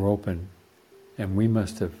 We were open, and we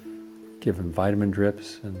must have given vitamin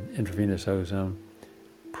drips and intravenous ozone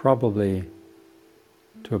probably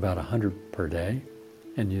to about 100 per day,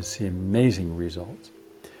 and you'd see amazing results.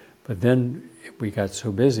 But then we got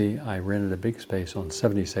so busy, I rented a big space on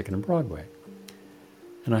 72nd and Broadway.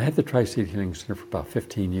 And I had the Tri-State Healing Center for about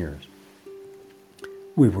 15 years.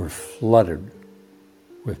 We were flooded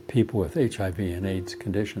with people with HIV and AIDS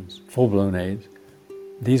conditions, full-blown AIDS.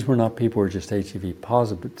 These were not people who were just HIV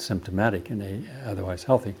positive but symptomatic and otherwise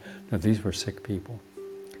healthy. No, these were sick people.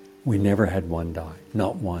 We never had one die,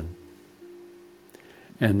 not one.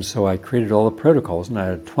 And so I created all the protocols, and I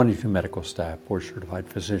had 22 medical staff, board-certified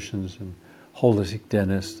physicians, and holistic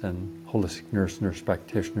dentists and holistic nurse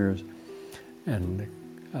practitioners, and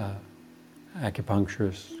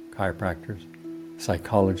acupuncturists, chiropractors,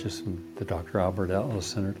 psychologists, and the Dr. Albert Ellis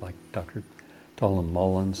Center, like Dr. Dolan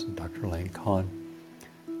Mullins and Dr. Lane Kahn.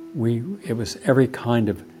 It was every kind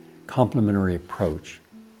of complementary approach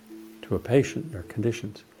to a patient, their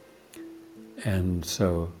conditions. And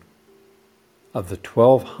so of the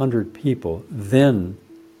 1,200 people then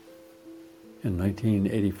in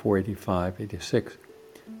 1984, 85, 86,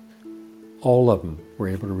 all of them were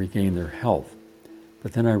able to regain their health.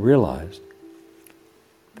 But then I realized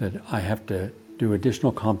that I have to do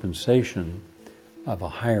additional compensation of a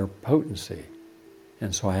higher potency.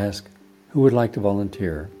 And so I asked, who would like to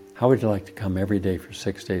volunteer? How would you like to come every day for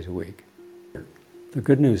 6 days a week? The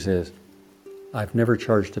good news is I've never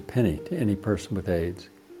charged a penny to any person with AIDS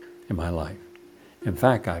in my life. In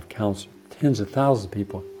fact, I've counseled tens of thousands of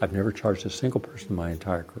people. I've never charged a single person in my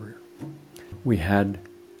entire career. We had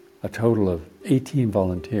a total of 18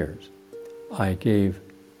 volunteers. I gave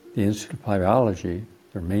the Institute of Applied Biology,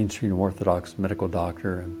 their mainstream orthodox medical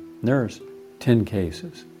doctor and nurse, 10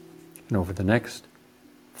 cases. And over the next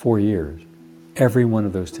 4 years, every one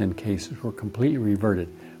of those 10 cases were completely reverted.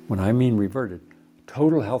 When I mean reverted,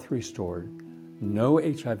 total health restored, no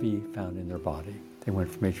HIV found in their body. They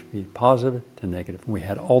went from HIV positive to negative. We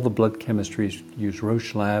had all the blood chemistries, used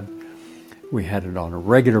Roche Lab. We had it on a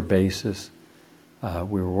regular basis.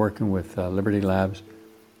 We were working with Liberty Labs,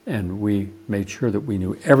 and we made sure that we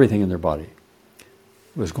knew everything in their body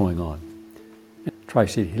was going on.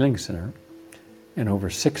 Tri-State Healing Center, in over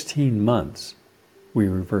 16 months, we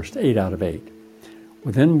reversed 8 out of 8.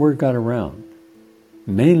 Well, then word got around,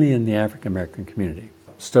 mainly in the African American community.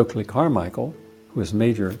 Stokely Carmichael, who was a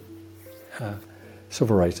major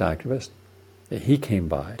civil rights activist, he came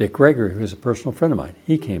by. Dick Gregory, who was a personal friend of mine,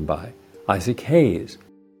 he came by. Isaac Hayes.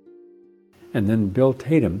 And then Bill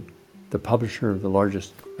Tatum, the publisher of the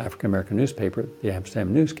largest African American newspaper, the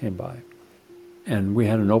Amsterdam News, came by. And we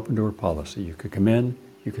had an open door policy. You could come in,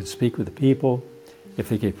 you could speak with the people. If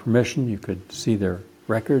they gave permission, you could see their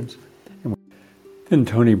records. And then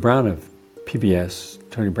Tony Brown of PBS,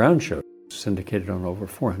 Tony Brown Show, syndicated on over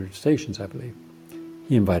 400 stations, I believe.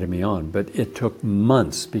 He invited me on, but it took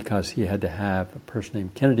months because he had to have a person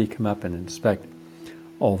named Kennedy come up and inspect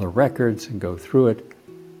all the records and go through it.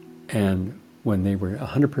 And when they were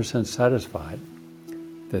 100% satisfied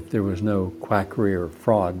that there was no quackery or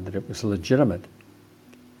fraud, that it was legitimate,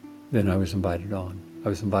 then I was invited on. I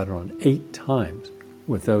was invited on 8 times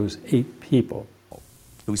with those 8 people.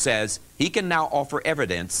 Who says he can now offer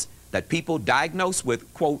evidence that people diagnosed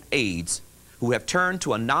with, quote, AIDS, who have turned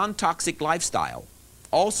to a non-toxic lifestyle,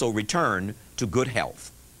 also return to good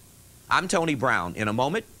health. I'm Tony Brown. In a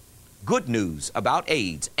moment, good news about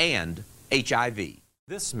AIDS and HIV.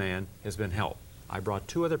 This man has been helped. I brought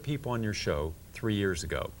 2 other people on your show 3 years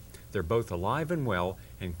ago. They're both alive and well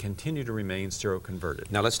and continue to remain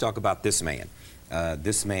seroconverted. Now let's talk about this man.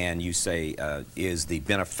 This man, you say, is the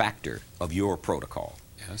benefactor of your protocol.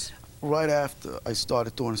 Yes. Right after I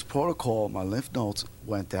started doing this protocol, my lymph nodes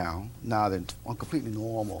went down. Now they're completely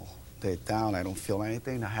normal. They're down. I don't feel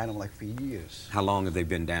anything. I had them like for years. How long have they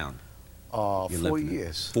been down? 4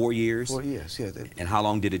 years. 4 years? 4 years, yeah. And how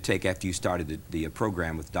long did it take after you started the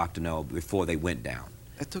program with Dr. Null before they went down?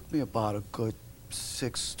 It took me about a good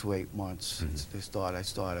 6 to 8 months. Mm-hmm. I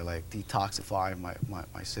started like detoxifying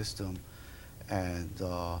my system, and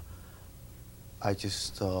I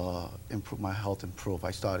just improved my health.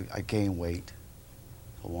 I gained weight,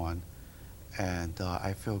 for one, and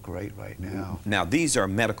I feel great right now. Now, these are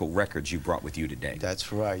medical records you brought with you today.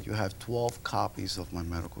 That's right. You have 12 copies of my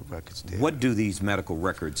medical records there. What do these medical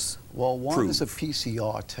records Well, one prove? is a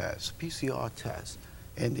PCR test. PCR test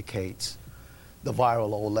indicates the viral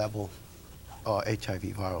load level, HIV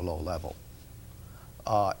viral load level.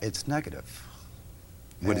 It's negative.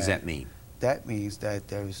 What does that mean? That means that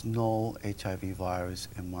there is no HIV virus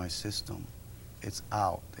in my system. It's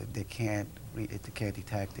out. They can't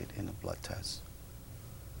detect it in a blood test.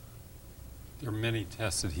 There are many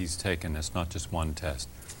tests that he's taken. It's not just one test.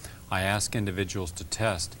 I ask individuals to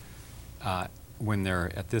test when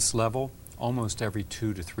they're at this level almost every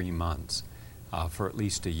 2 to 3 months for at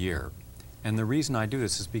least a year. And the reason I do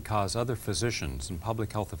this is because other physicians and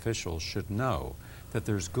public health officials should know that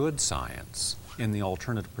there's good science in the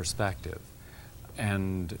alternative perspective.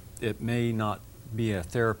 And it may not be a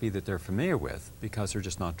therapy that they're familiar with because they're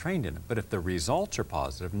just not trained in it. But if the results are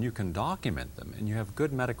positive and you can document them and you have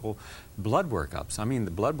good medical blood workups, I mean,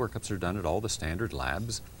 the blood workups are done at all the standard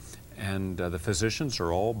labs, and the physicians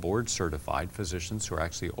are all board certified physicians who are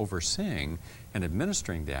actually overseeing and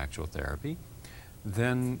administering the actual therapy,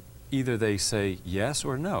 then either they say yes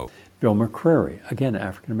or no. Bill McCrary, again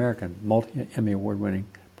African-American, multi-Emmy award-winning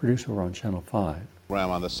producer on Channel 5.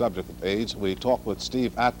 On the subject of AIDS, we talked with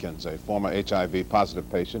Steve Atkins, a former HIV-positive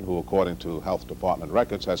patient who, according to health department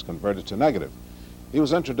records, has converted to negative. He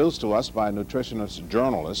was introduced to us by nutritionist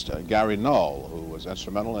journalist Gary Null, who was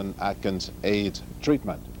instrumental in Atkins' AIDS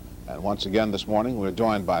treatment. And once again this morning, we're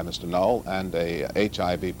joined by Mr. Null and a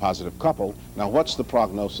HIV-positive couple. Now, what's the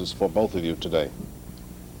prognosis for both of you today?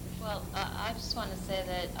 Well, I just want to say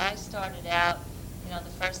that I started out,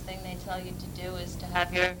 the first thing they tell you to do is to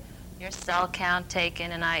have your cell count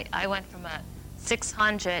taken, and I went from a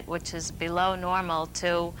 600, which is below normal,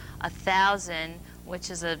 to 1,000, which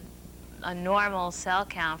is a normal cell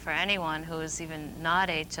count for anyone who is even not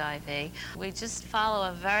HIV. We just follow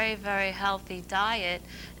a very, very healthy diet,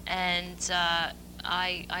 and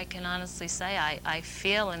I can honestly say I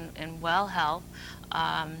feel in well health.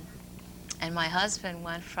 And my husband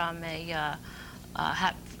went from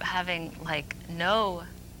having like no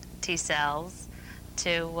T cells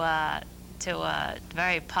to a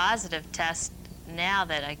very positive test now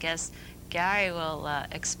that I guess Gary will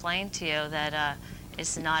explain to you that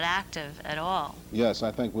it's not active at all. Yes,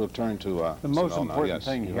 I think we'll turn to the most Null important Yes,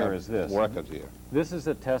 thing here is this. Record here. This is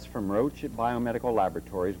a test from Roche Biomedical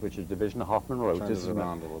Laboratories, which is division of Hoffman Roche. Turn This, this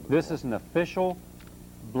around a little bit this more. is an official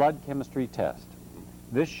blood chemistry test.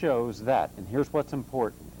 This shows that, and here's what's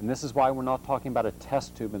important, and this is why we're not talking about a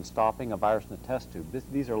test tube and stopping a virus in a test tube.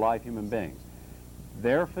 These are live human beings.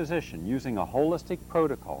 Their physician, using a holistic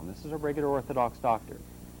protocol, and this is a regular Orthodox doctor,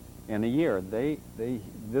 in a year,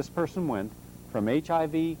 this person went from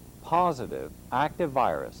HIV positive active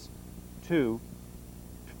virus to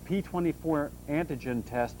P24 antigen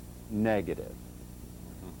test negative,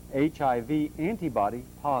 HIV antibody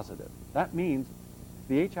positive. That means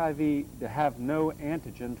the HIV to have no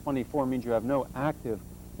antigen 24 means you have no active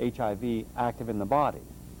HIV active in the body.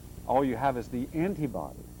 All you have is the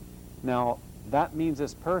antibody. Now, that means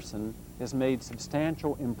this person has made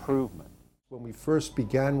substantial improvement. When we first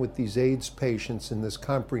began with these AIDS patients in this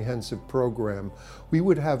comprehensive program, we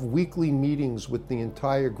would have weekly meetings with the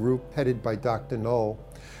entire group headed by Dr. Null,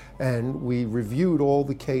 and we reviewed all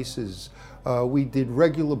the cases. We did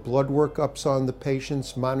regular blood workups on the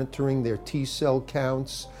patients, monitoring their T cell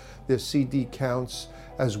counts, their CD counts,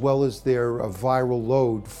 as well as their viral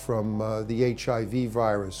load from the HIV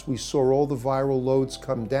virus. We saw all the viral loads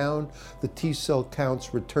come down, the T cell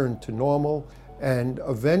counts returned to normal, and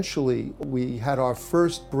eventually we had our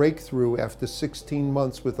first breakthrough after 16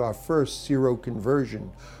 months with our first seroconversion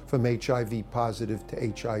from HIV positive to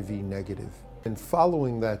HIV negative. And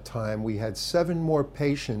following that time, we had 7 more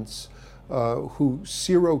patients who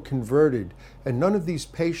seroconverted, and none of these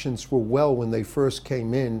patients were well when they first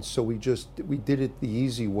came in, so we did it the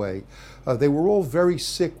easy way. They were all very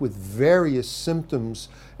sick with various symptoms,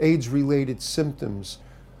 AIDS-related symptoms.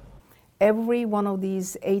 Every one of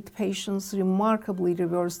these 8 patients remarkably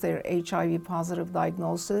reversed their HIV positive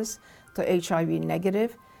diagnosis to HIV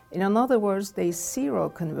negative. In other words, they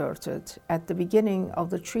seroconverted. At the beginning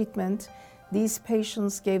of the treatment, these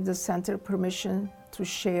patients gave the center permission to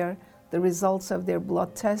share the results of their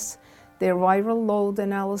blood tests, their viral load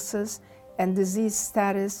analysis, and disease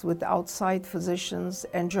status with outside physicians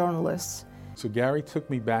and journalists. So Gary took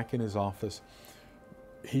me back in his office.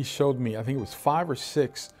 He showed me, I think it was 5 or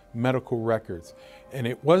 6 medical records, and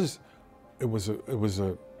it was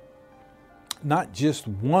a not just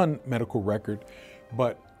one medical record,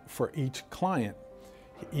 but for each client,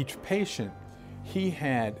 each patient, he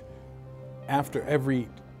had, after every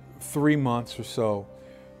 3 months or so,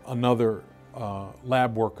 another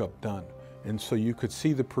lab workup done. And so you could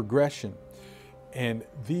see the progression. And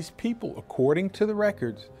these people, according to the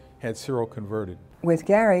records, had seroconverted. With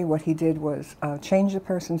Gary, what he did was change the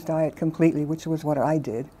person's diet completely, which was what I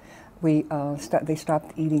did. They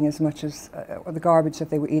stopped eating as much as the garbage that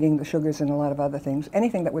they were eating, the sugars and a lot of other things.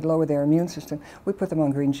 Anything that would lower their immune system. We put them on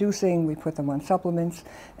green juicing, we put them on supplements,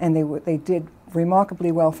 and they did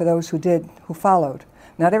remarkably well for those who followed.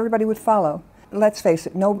 Not everybody would follow. Let's face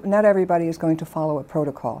it, not everybody is going to follow a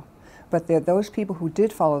protocol. But there are those people who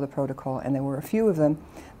did follow the protocol, and there were a few of them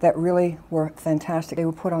that really were fantastic. They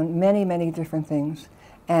were put on many, many different things,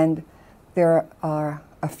 and there are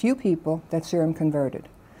a few people that serum converted.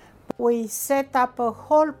 We set up a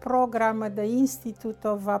whole program at the Institute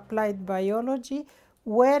of Applied Biology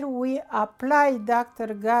where we apply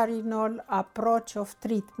Dr. Gary Null approach of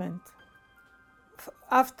treatment.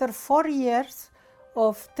 After 4 years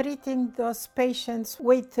of treating those patients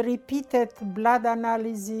with repeated blood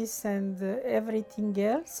analysis and everything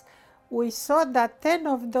else, we saw that 10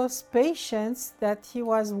 of those patients that he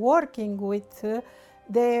was working with,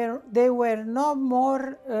 they were no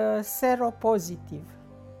more seropositive.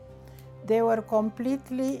 They were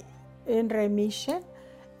completely in remission,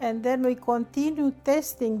 and then we continued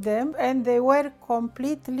testing them, and they were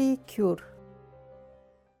completely cured.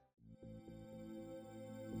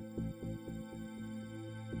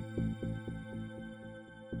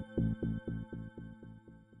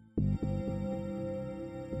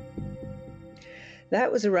 That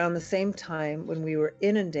was around the same time when we were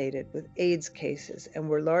inundated with AIDS cases and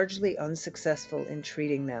were largely unsuccessful in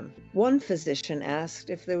treating them. One physician asked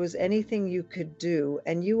if there was anything you could do,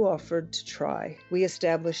 and you offered to try. We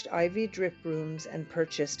established IV drip rooms and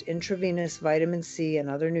purchased intravenous vitamin C and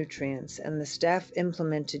other nutrients, and the staff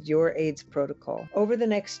implemented your AIDS protocol. Over the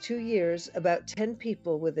next 2 years, about 10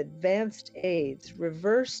 people with advanced AIDS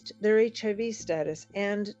reversed their HIV status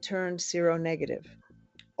and turned seronegative.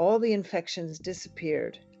 All the infections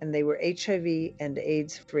disappeared, and they were HIV and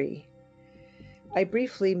AIDS free. I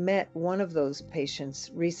briefly met one of those patients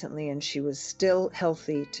recently, and she was still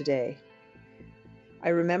healthy today. I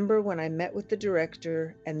remember when I met with the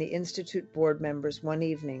director and the Institute board members one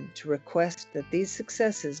evening to request that these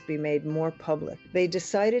successes be made more public. They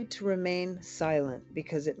decided to remain silent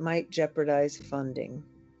because it might jeopardize funding.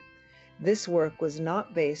 This work was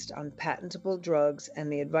not based on patentable drugs,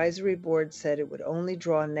 and the advisory board said it would only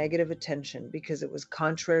draw negative attention because it was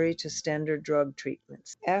contrary to standard drug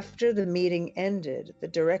treatments. After the meeting ended, the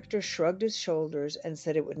director shrugged his shoulders and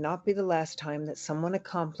said it would not be the last time that someone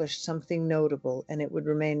accomplished something notable, and it would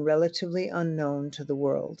remain relatively unknown to the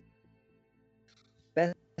world.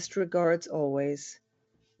 Best regards always,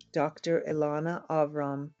 Dr. Ilana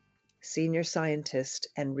Avram, Senior Scientist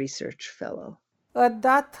and Research Fellow. At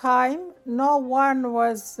that time, no one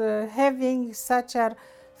was having such a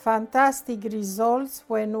fantastic results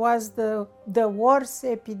when was the worst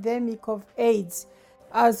epidemic of AIDS.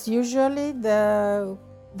 As usually, the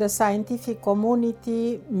scientific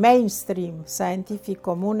community, mainstream scientific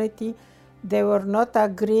community, they were not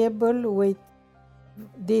agreeable with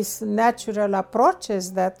these natural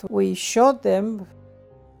approaches that we showed them.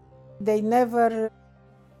 They never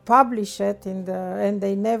publish it and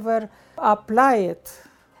they never apply it.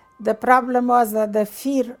 The problem was that the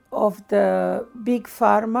fear of the big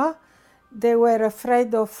pharma, they were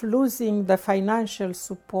afraid of losing the financial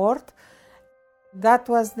support. That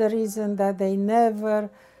was the reason that they never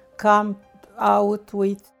come out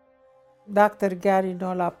with Dr. Gary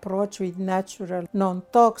Null approach with natural,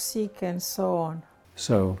 non-toxic, and so on.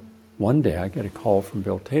 So one day I get a call from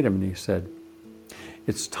Bill Tatum, and he said,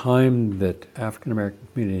 "It's time that African American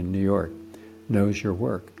community in New York knows your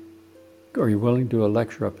work. Are you willing to do a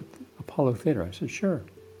lecture up at Apollo Theater?" I said, "Sure."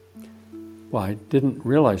 Well, I didn't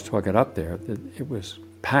realize till I got up there that it was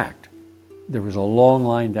packed. There was a long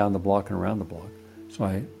line down the block and around the block. So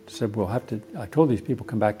I said, I told these people,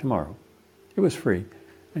 come back tomorrow. It was free,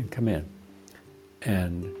 and come in.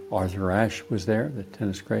 And Arthur Ashe was there, the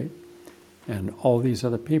tennis great, and all these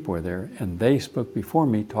other people were there, and they spoke before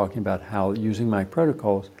me talking about how using my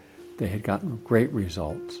protocols, they had gotten great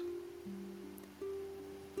results.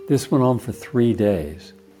 This went on for 3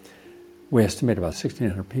 days. We estimate about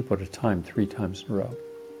 1,600 people at a time, 3 times in a row.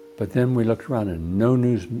 But then we looked around and no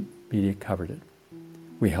news media covered it.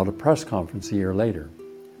 We held a press conference a year later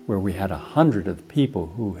where we had 100 of the people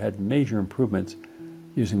who had major improvements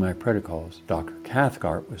using my protocols. Dr.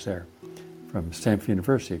 Cathcart was there from Stanford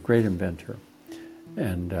University, a great inventor.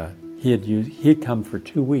 And he had come for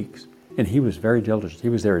 2 weeks, and he was very diligent. He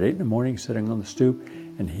was there at 8 in the morning sitting on the stoop,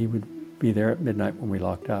 and he would be there at midnight when we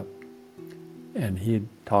locked up. And he'd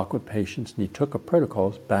talk with patients, and he took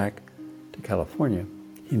protocols back to California.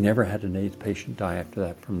 He never had an AIDS patient die after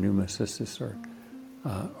that from pneumocystis or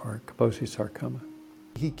Kaposi sarcoma.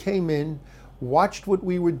 He came in, watched what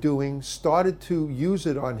we were doing, started to use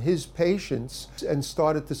it on his patients, and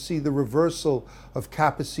started to see the reversal of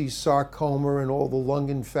Kaposi sarcoma and all the lung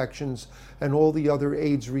infections and all the other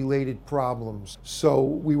AIDS-related problems. So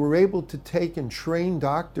we were able to take and train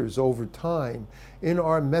doctors over time in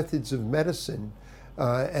our methods of medicine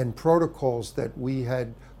and protocols that we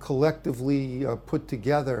had collectively put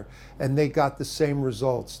together, and they got the same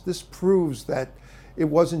results. This proves that it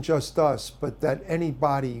wasn't just us, but that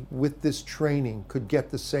anybody with this training could get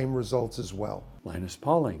the same results as well. Linus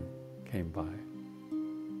Pauling came by.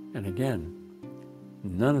 And again,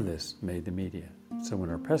 none of this made the media. So when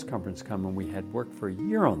our press conference came, and we had worked for a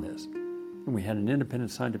year on this, and we had an independent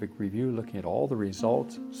scientific review looking at all the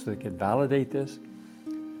results so they could validate this,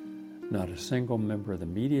 not a single member of the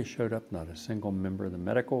media showed up, not a single member of the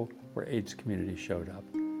medical or AIDS community showed up.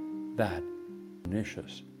 That is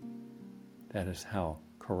pernicious. That is how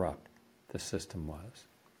corrupt the system was.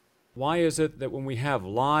 Why is it that when we have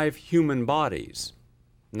live human bodies,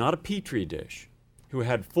 not a petri dish, who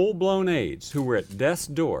had full-blown AIDS, who were at death's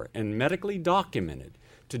door and medically documented,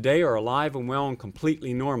 today are alive and well and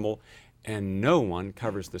completely normal, and no one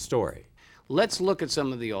covers the story? Let's look at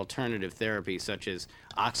some of the alternative therapies, such as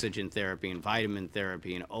oxygen therapy and vitamin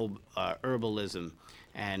therapy and herbalism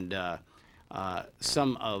and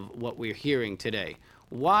some of what we're hearing today.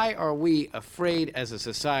 Why are we afraid as a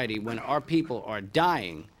society, when our people are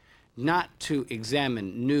dying, not to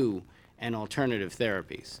examine new and alternative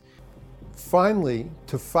therapies? Finally,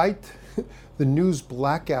 to fight the news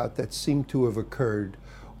blackout that seemed to have occurred,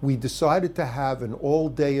 we decided to have an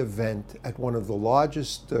all-day event at one of the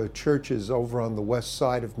largest churches over on the west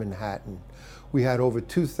side of Manhattan. We had over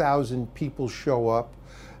 2,000 people show up,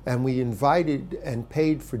 and we invited and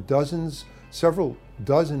paid for several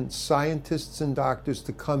dozen scientists and doctors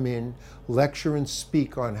to come in, lecture and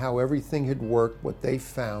speak on how everything had worked, what they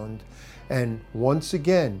found. And once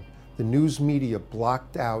again, the news media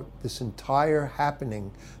blocked out this entire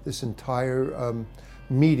happening, this entire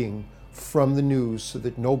meeting from the news, so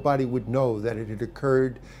that nobody would know that it had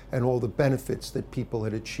occurred and all the benefits that people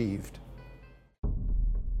had achieved.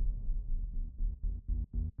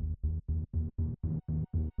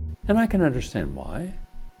 And I can understand why.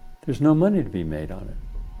 There's no money to be made on it.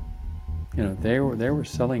 You know, they were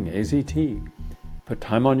selling AZT. Put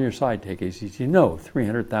time on your side, take AZT. No,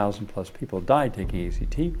 300,000 plus people died taking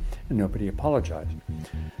AZT, and nobody apologized.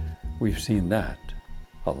 We've seen that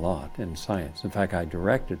a lot in science. In fact, I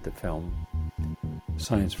directed the film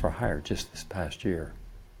Science for Hire just this past year.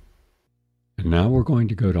 And now we're going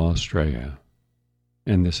to go to Australia,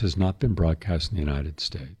 and this has not been broadcast in the United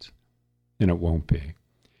States, and it won't be.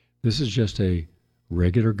 This is just a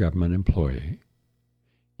regular government employee.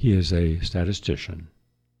 He is a statistician,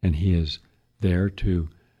 and he is there to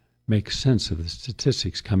make sense of the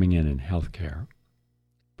statistics coming in healthcare.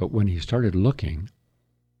 But when he started looking,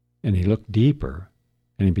 and he looked deeper,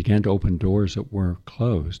 and he began to open doors that were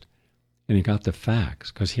closed, and he got the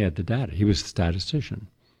facts because he had the data. He was a statistician.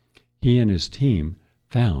 He and his team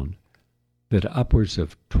found that upwards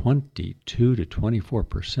of 22 to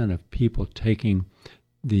 24% of people taking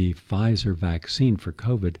the Pfizer vaccine for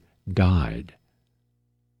COVID died.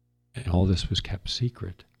 And all this was kept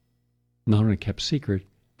secret. Not only kept secret,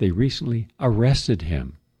 they recently arrested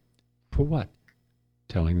him. For what?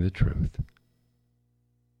 Telling the truth.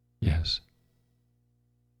 Yes.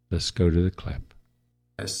 Let's go to the clip.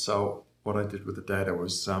 So what I did with the data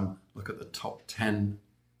was look at the top 10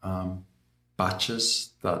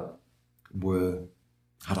 batches that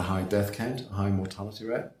had a high death count, a high mortality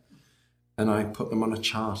rate, and I put them on a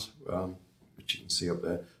chart, which you can see up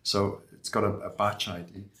there. So it's got a batch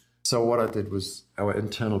ID. So what I did was our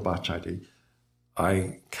internal batch ID.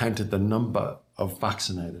 I counted the number of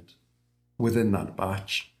vaccinated within that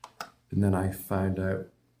batch, and then I found out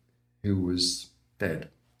who was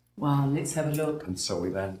dead. Wow, let's have a look. And so we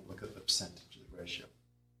then look at the percentage of the ratio.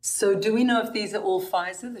 So do we know if these are all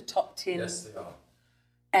Pfizer, the top 10? Yes, they are.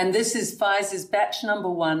 And this is Pfizer's batch number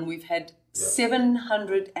 1. We've had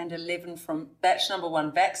 711 from batch number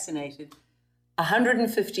 1 vaccinated.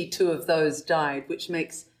 152 of those died, which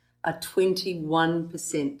makes a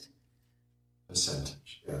 21%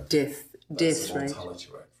 death rate.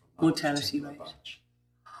 Mortality rate.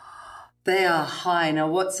 They are high. Now,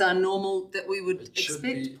 what's our normal that we would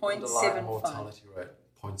expect? 0.75. Mortality rate,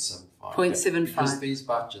 0.75. 0.75. Because these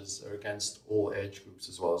batches are against all age groups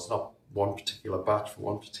as well. It's not one particular batch for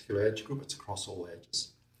one particular age group. It's across all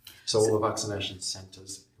ages. So all the vaccination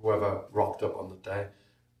centres, whoever rocked up on the day,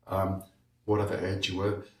 whatever age you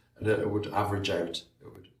were, it would average out.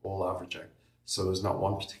 It would all average out. So there's not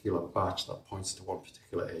one particular batch that points to one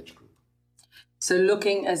particular age group. So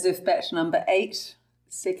looking as if batch number 8,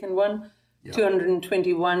 second one,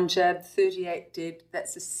 221 jabbed, 38 dead.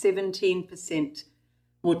 That's a 17%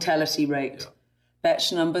 mortality rate.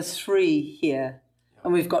 Batch number 3 here,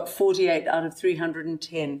 and we've got 48 out of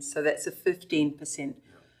 310, so that's a 15%.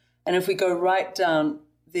 And if we go right down,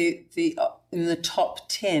 in the top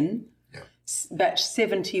 10, batch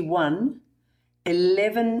 71,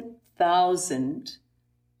 11,000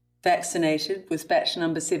 vaccinated with batch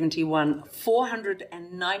number 71,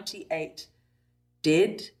 498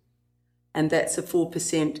 dead, and that's a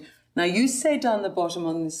 4%. Now, you say down the bottom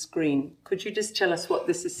on the screen, could you just tell us what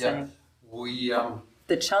this is saying?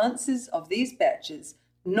 The chances of these batches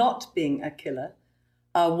not being a killer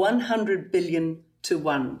are 100 billion to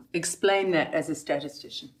 1. Explain that as a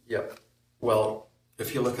statistician. Yep. Well,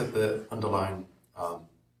 if you look at the underlying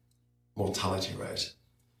mortality rate,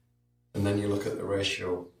 and then you look at the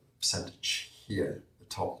ratio percentage here, the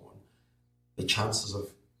top one, the chances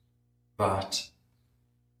of that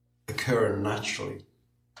occur naturally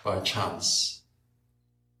by chance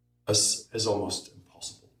is almost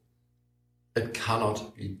impossible. It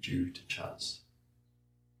cannot be due to chance.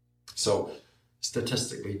 So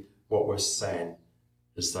statistically, what we're saying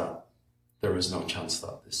is that there is no chance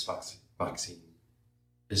that this vaccine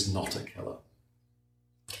is not a killer.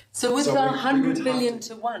 So with 100 billion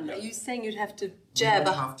to 1, are you saying you'd have to jab?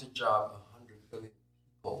 You'd have to jab 100 billion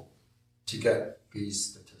people to get these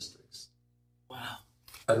statistics. Wow.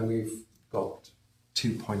 And we've got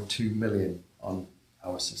 2.2 million on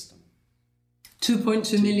our system.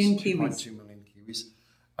 2.2 million Kiwis. 2.2 million Kiwis.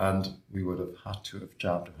 And we would have had to have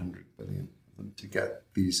jabbed 100 billion of them to get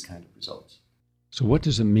these kind of results. So what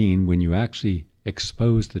does it mean when you actually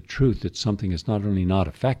expose the truth that something is not only not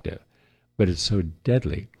effective, but it's so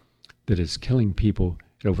deadly that it's killing people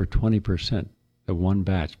at over 20%, the one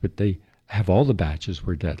batch, but they have all the batches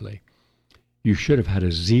were deadly. You should have had a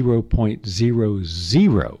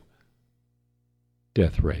 0.00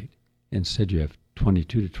 death rate. Instead, you have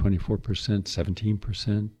 22 to 24%,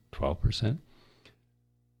 17%, 12%.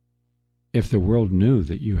 If the world knew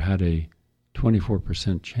that you had a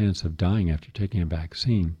 24% chance of dying after taking a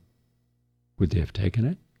vaccine, would they have taken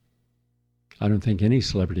it? I don't think any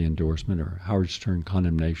celebrity endorsement or Howard Stern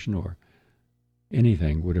condemnation or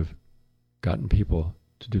anything would have gotten people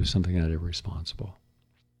to do something that irresponsible.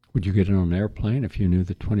 Would you get in on an airplane if you knew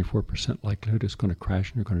that 24% likelihood is going to crash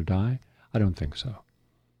and you're going to die? I don't think so.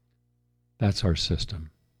 That's our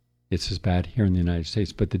system. It's as bad here in the United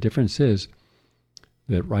States. But the difference is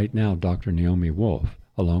that right now, Dr. Naomi Wolf,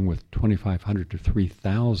 along with 2,500 to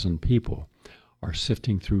 3,000 people, are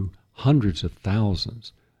sifting through hundreds of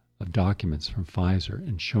thousands of documents from Pfizer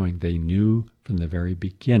and showing they knew from the very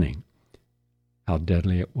beginning how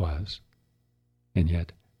deadly it was. And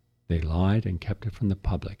yet they lied and kept it from the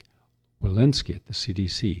public. Walensky at the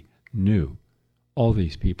CDC knew all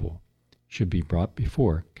these people should be brought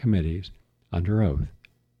before committees under oath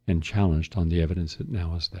and challenged on the evidence that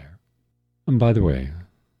now is there. And by the way,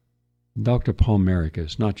 Dr. Paul Merrick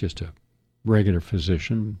is not just a regular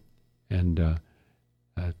physician and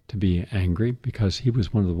to be angry, because he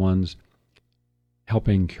was one of the ones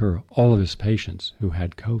helping cure all of his patients who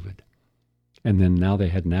had COVID. And then now they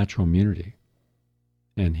had natural immunity.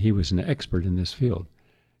 And he was an expert in this field.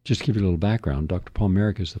 Just to give you a little background, Dr. Paul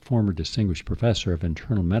Merrick is the former distinguished professor of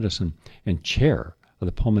internal medicine and chair of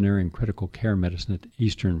the pulmonary and critical care medicine at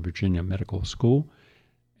Eastern Virginia Medical School.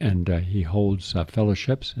 And he holds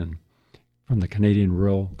fellowships from the Canadian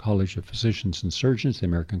Royal College of Physicians and Surgeons, the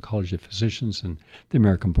American College of Physicians, and the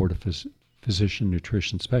American Board of Physician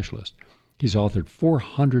Nutrition Specialists. He's authored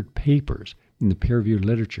 400 papers in the peer-reviewed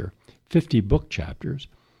literature, 50 book chapters,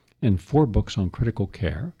 and 4 books on critical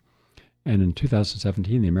care. And in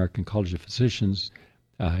 2017, the American College of Physicians,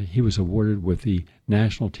 he was awarded with the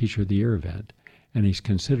National Teacher of the Year event. And he's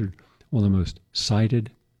considered one of the most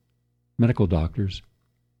cited medical doctors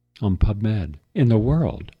on PubMed in the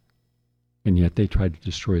world. And yet they tried to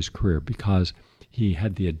destroy his career because he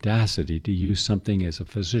had the audacity to use something as a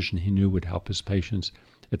physician he knew would help his patients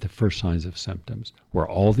at the first signs of symptoms. Where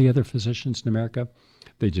all the other physicians in America,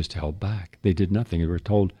 they just held back. They did nothing. They were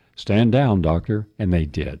told, stand down, doctor, and they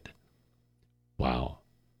did. Wow.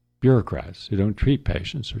 Bureaucrats who don't treat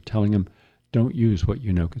patients are telling them, don't use what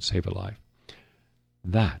you know could save a life.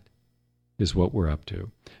 That is what we're up to.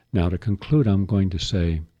 Now, to conclude, I'm going to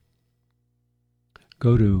say,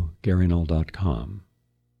 go to GaryNull.com,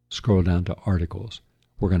 scroll down to articles.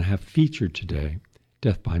 We're going to have featured today,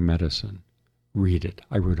 Death by Medicine. Read it.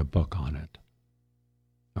 I wrote a book on it.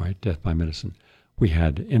 All right, Death by Medicine. We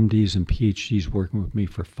had MDs and PhDs working with me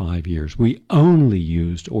for 5 years. We only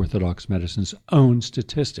used orthodox medicine's own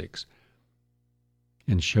statistics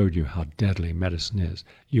and showed you how deadly medicine is.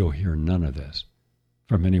 You'll hear none of this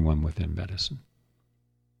from anyone within medicine.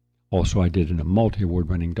 Also, I did a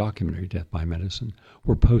multi-award-winning documentary, Death by Medicine.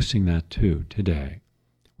 We're posting that too today.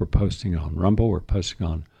 We're posting it on Rumble. We're posting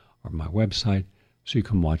on my website, so you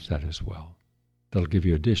can watch that as well. That'll give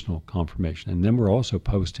you additional confirmation. And then we're also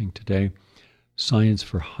posting today Science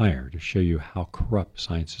for Hire to show you how corrupt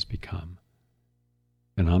science has become.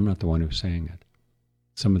 And I'm not the one who's saying it.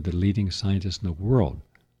 Some of the leading scientists in the world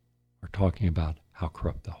are talking about how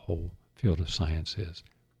corrupt the whole field of science is.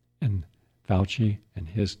 And Fauci and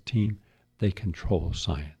his team, they control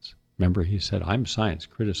science. Remember, he said, I'm science.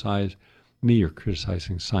 Criticize me, you're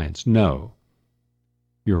criticizing science. No,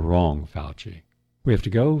 you're wrong, Fauci. We have to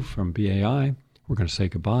go from BAI. We're going to say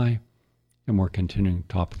goodbye, and we're continuing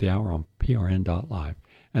top of the hour on prn.live.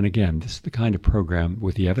 And again, this is the kind of program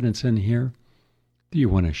with the evidence in here that you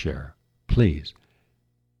want to share. Please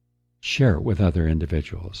share it with other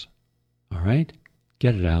individuals. All right?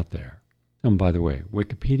 Get it out there. And by the way,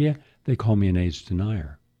 Wikipedia, they call me an AIDS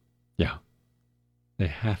denier. Yeah, they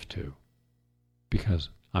have to, because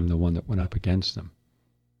I'm the one that went up against them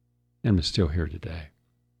and is still here today.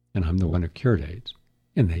 And I'm the one who cured AIDS,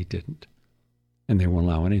 and they didn't. And they won't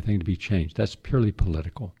allow anything to be changed. That's purely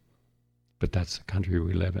political. But that's the country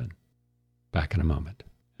we live in. Back in a moment.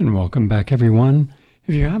 And welcome back, everyone.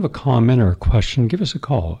 If you have a comment or a question, give us a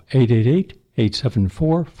call,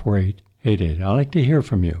 888-874-4888. I'd like to hear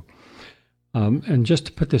from you. And just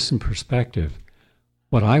to put this in perspective,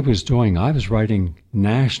 what I was doing, I was writing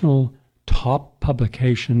national top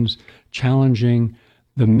publications challenging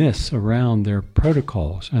the myths around their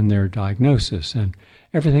protocols and their diagnosis and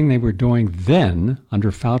everything they were doing then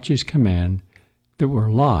under Fauci's command that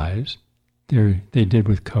were lies they did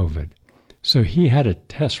with COVID. So he had a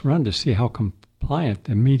test run to see how compliant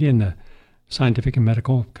the media and the scientific and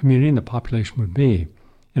medical community and the population would be.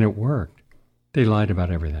 And it worked. They lied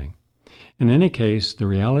about everything. In any case, the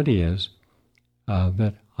reality is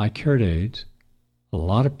that I cured AIDS, a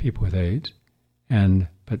lot of people with AIDS,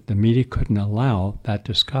 but the media couldn't allow that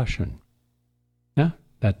discussion,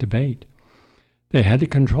 that debate. They had to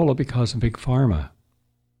control it because of Big Pharma.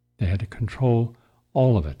 They had to control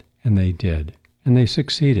all of it, and they did. And they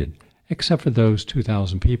succeeded, except for those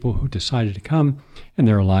 2,000 people who decided to come, and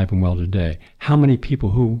they're alive and well today. How many people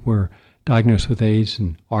who were diagnosed with AIDS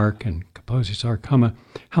and ARC and Kaposi's sarcoma,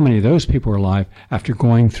 how many of those people are alive after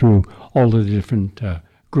going through all of the different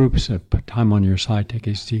groups that put time on your side, take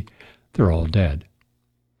HT? They're all dead.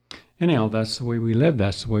 Anyhow, that's the way we live.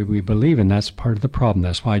 That's the way we believe, and that's part of the problem.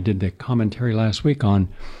 That's why I did the commentary last week on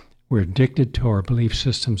we're addicted to our belief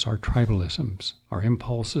systems, our tribalisms, our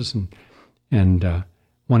impulses, and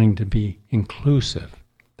wanting to be inclusive.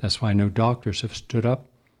 That's why I know doctors have stood up.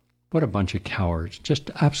 What a bunch of cowards, just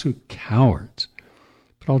absolute cowards.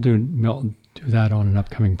 But I'll do that on an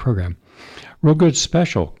upcoming program. Real good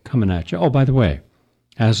special coming at you. Oh, by the way,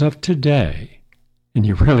 as of today, and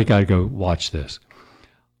you really got to go watch this,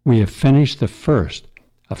 we have finished the first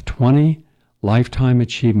of 20 Lifetime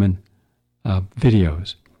Achievement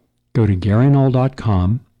videos. Go to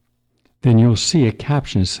GaryNull.com, then you'll see a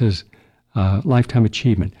caption that says Lifetime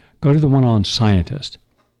Achievement. Go to the one on scientist,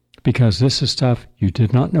 because this is stuff you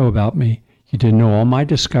did not know about me. You didn't know all my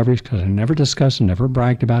discoveries because I never discussed and never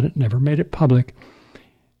bragged about it, never made it public.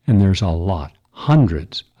 And there's a lot,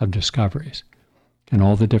 hundreds of discoveries, and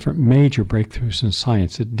all the different major breakthroughs in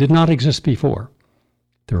science that did not exist before.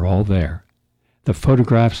 They're all there. The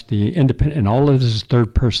photographs, the independent, and all of this is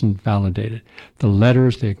third-person validated. The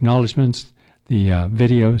letters, the acknowledgments, the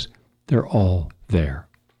videos, they're all there.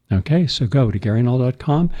 Okay, so go to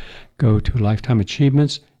GaryNull.com, go to Lifetime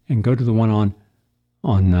Achievements, and go to the one on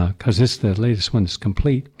because it's the latest one that's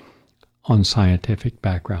complete, on scientific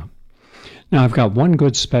background. Now, I've got one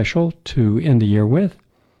good special to end the year with.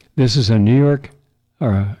 This is a New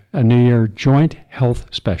Year joint health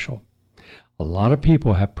special. A lot of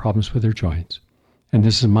people have problems with their joints, and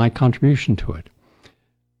this is my contribution to it.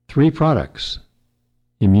 3 products: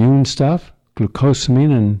 immune stuff,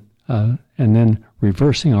 glucosamine, and then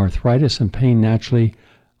reversing arthritis and pain naturally,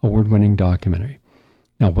 award-winning documentary.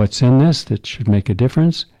 Now, what's in this that should make a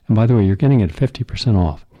difference? And by the way, you're getting it 50%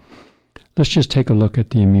 off. Let's just take a look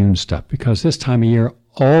at the immune stuff, because this time of year,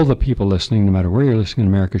 all the people listening, no matter where you're listening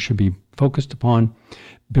in America, should be focused upon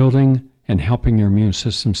building and helping your immune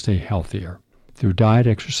system stay healthier through diet,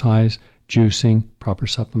 exercise, juicing, proper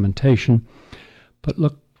supplementation. But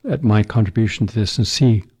look at my contribution to this and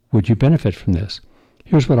see, would you benefit from this?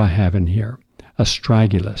 Here's what I have in here: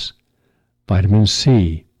 astragalus, vitamin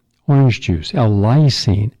C, orange juice,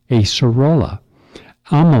 L-lysine, acerola,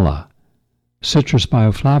 amla, citrus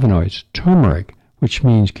bioflavonoids, turmeric, which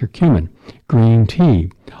means curcumin, green tea,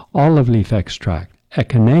 olive leaf extract,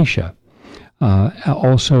 echinacea,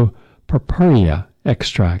 also purpurea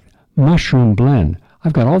extract, mushroom blend.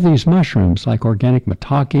 I've got all these mushrooms like organic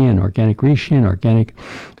maitake and organic reishi and organic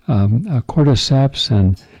cordyceps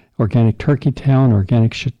and organic turkey tail and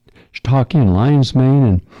organic shiitake and lion's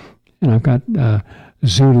mane, and I've got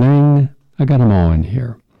zuling. I got them all in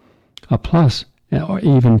here. Plus,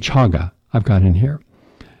 even chaga I've got in here.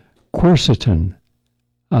 Quercetin,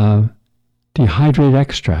 dehydrate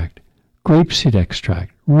extract, grapeseed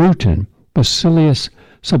extract, rutin, Bacillus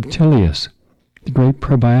subtilis, the great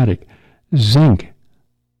probiotic, zinc,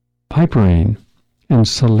 piperine, and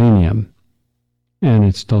selenium. And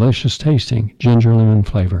it's delicious tasting, ginger lemon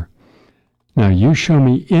flavor. Now, you show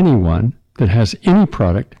me anyone that has any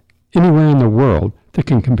product anywhere in the world that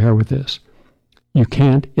can compare with this. You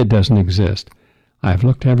can't. It doesn't exist. I've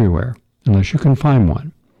looked everywhere, unless you can find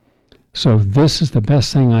one. So this is the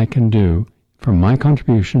best thing I can do from my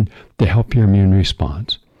contribution to help your immune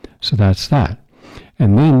response. So that's that.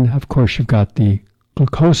 And then, of course, you've got the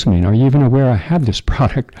glucosamine. Are you even aware I have this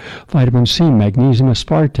product? Vitamin C, magnesium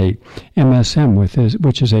aspartate, MSM,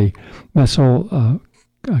 which is a methyl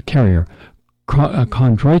carrier.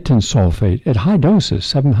 Chondroitin sulfate at high doses,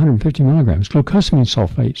 750 milligrams. Glucosamine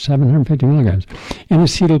sulfate, 750 milligrams.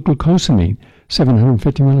 N-acetylglucosamine,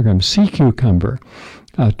 750 milligrams. Sea cucumber,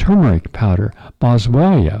 turmeric powder,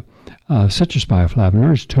 boswellia, citrus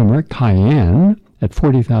bioflavonoids, turmeric, cayenne at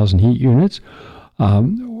 40,000 heat units,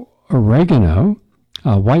 oregano,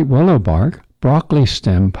 white willow bark, broccoli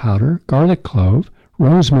stem powder, garlic clove,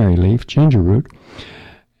 rosemary leaf, ginger root,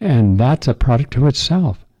 and that's a product to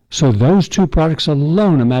itself. So those two products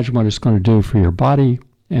alone, imagine what it's going to do for your body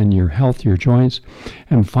and your health, your joints.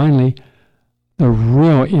 And finally, the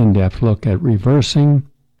real in-depth look at reversing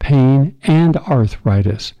pain and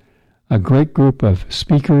arthritis. A great group of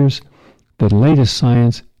speakers, the latest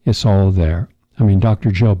science, it's all there. I mean,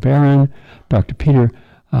 Dr. Jill Barron, Dr. Peter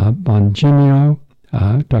Bongimio,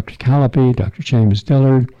 Dr. Callipy, Dr. James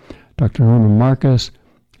Dillard, Dr. Norman Marcus,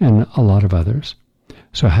 and a lot of others.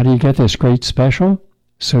 So how do you get this great special?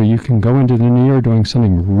 So you can go into the new year doing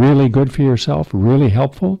something really good for yourself, really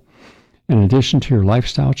helpful, in addition to your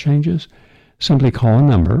lifestyle changes. Simply call a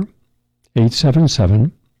number,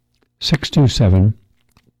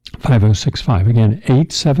 877-627-5065. Again,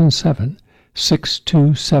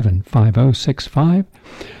 877-627-5065.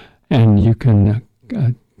 And you can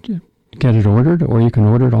get it ordered, or you can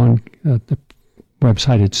order it on the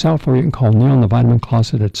website itself, or you can call Neil in the Vitamin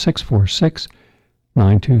Closet at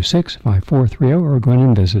 646-926-5430, or go in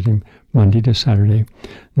and visit him Monday to Saturday,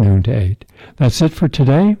 noon to 8. That's it for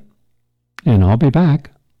today, and I'll be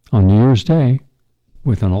back on New Year's Day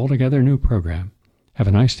with an altogether new program. Have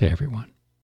a nice day, everyone.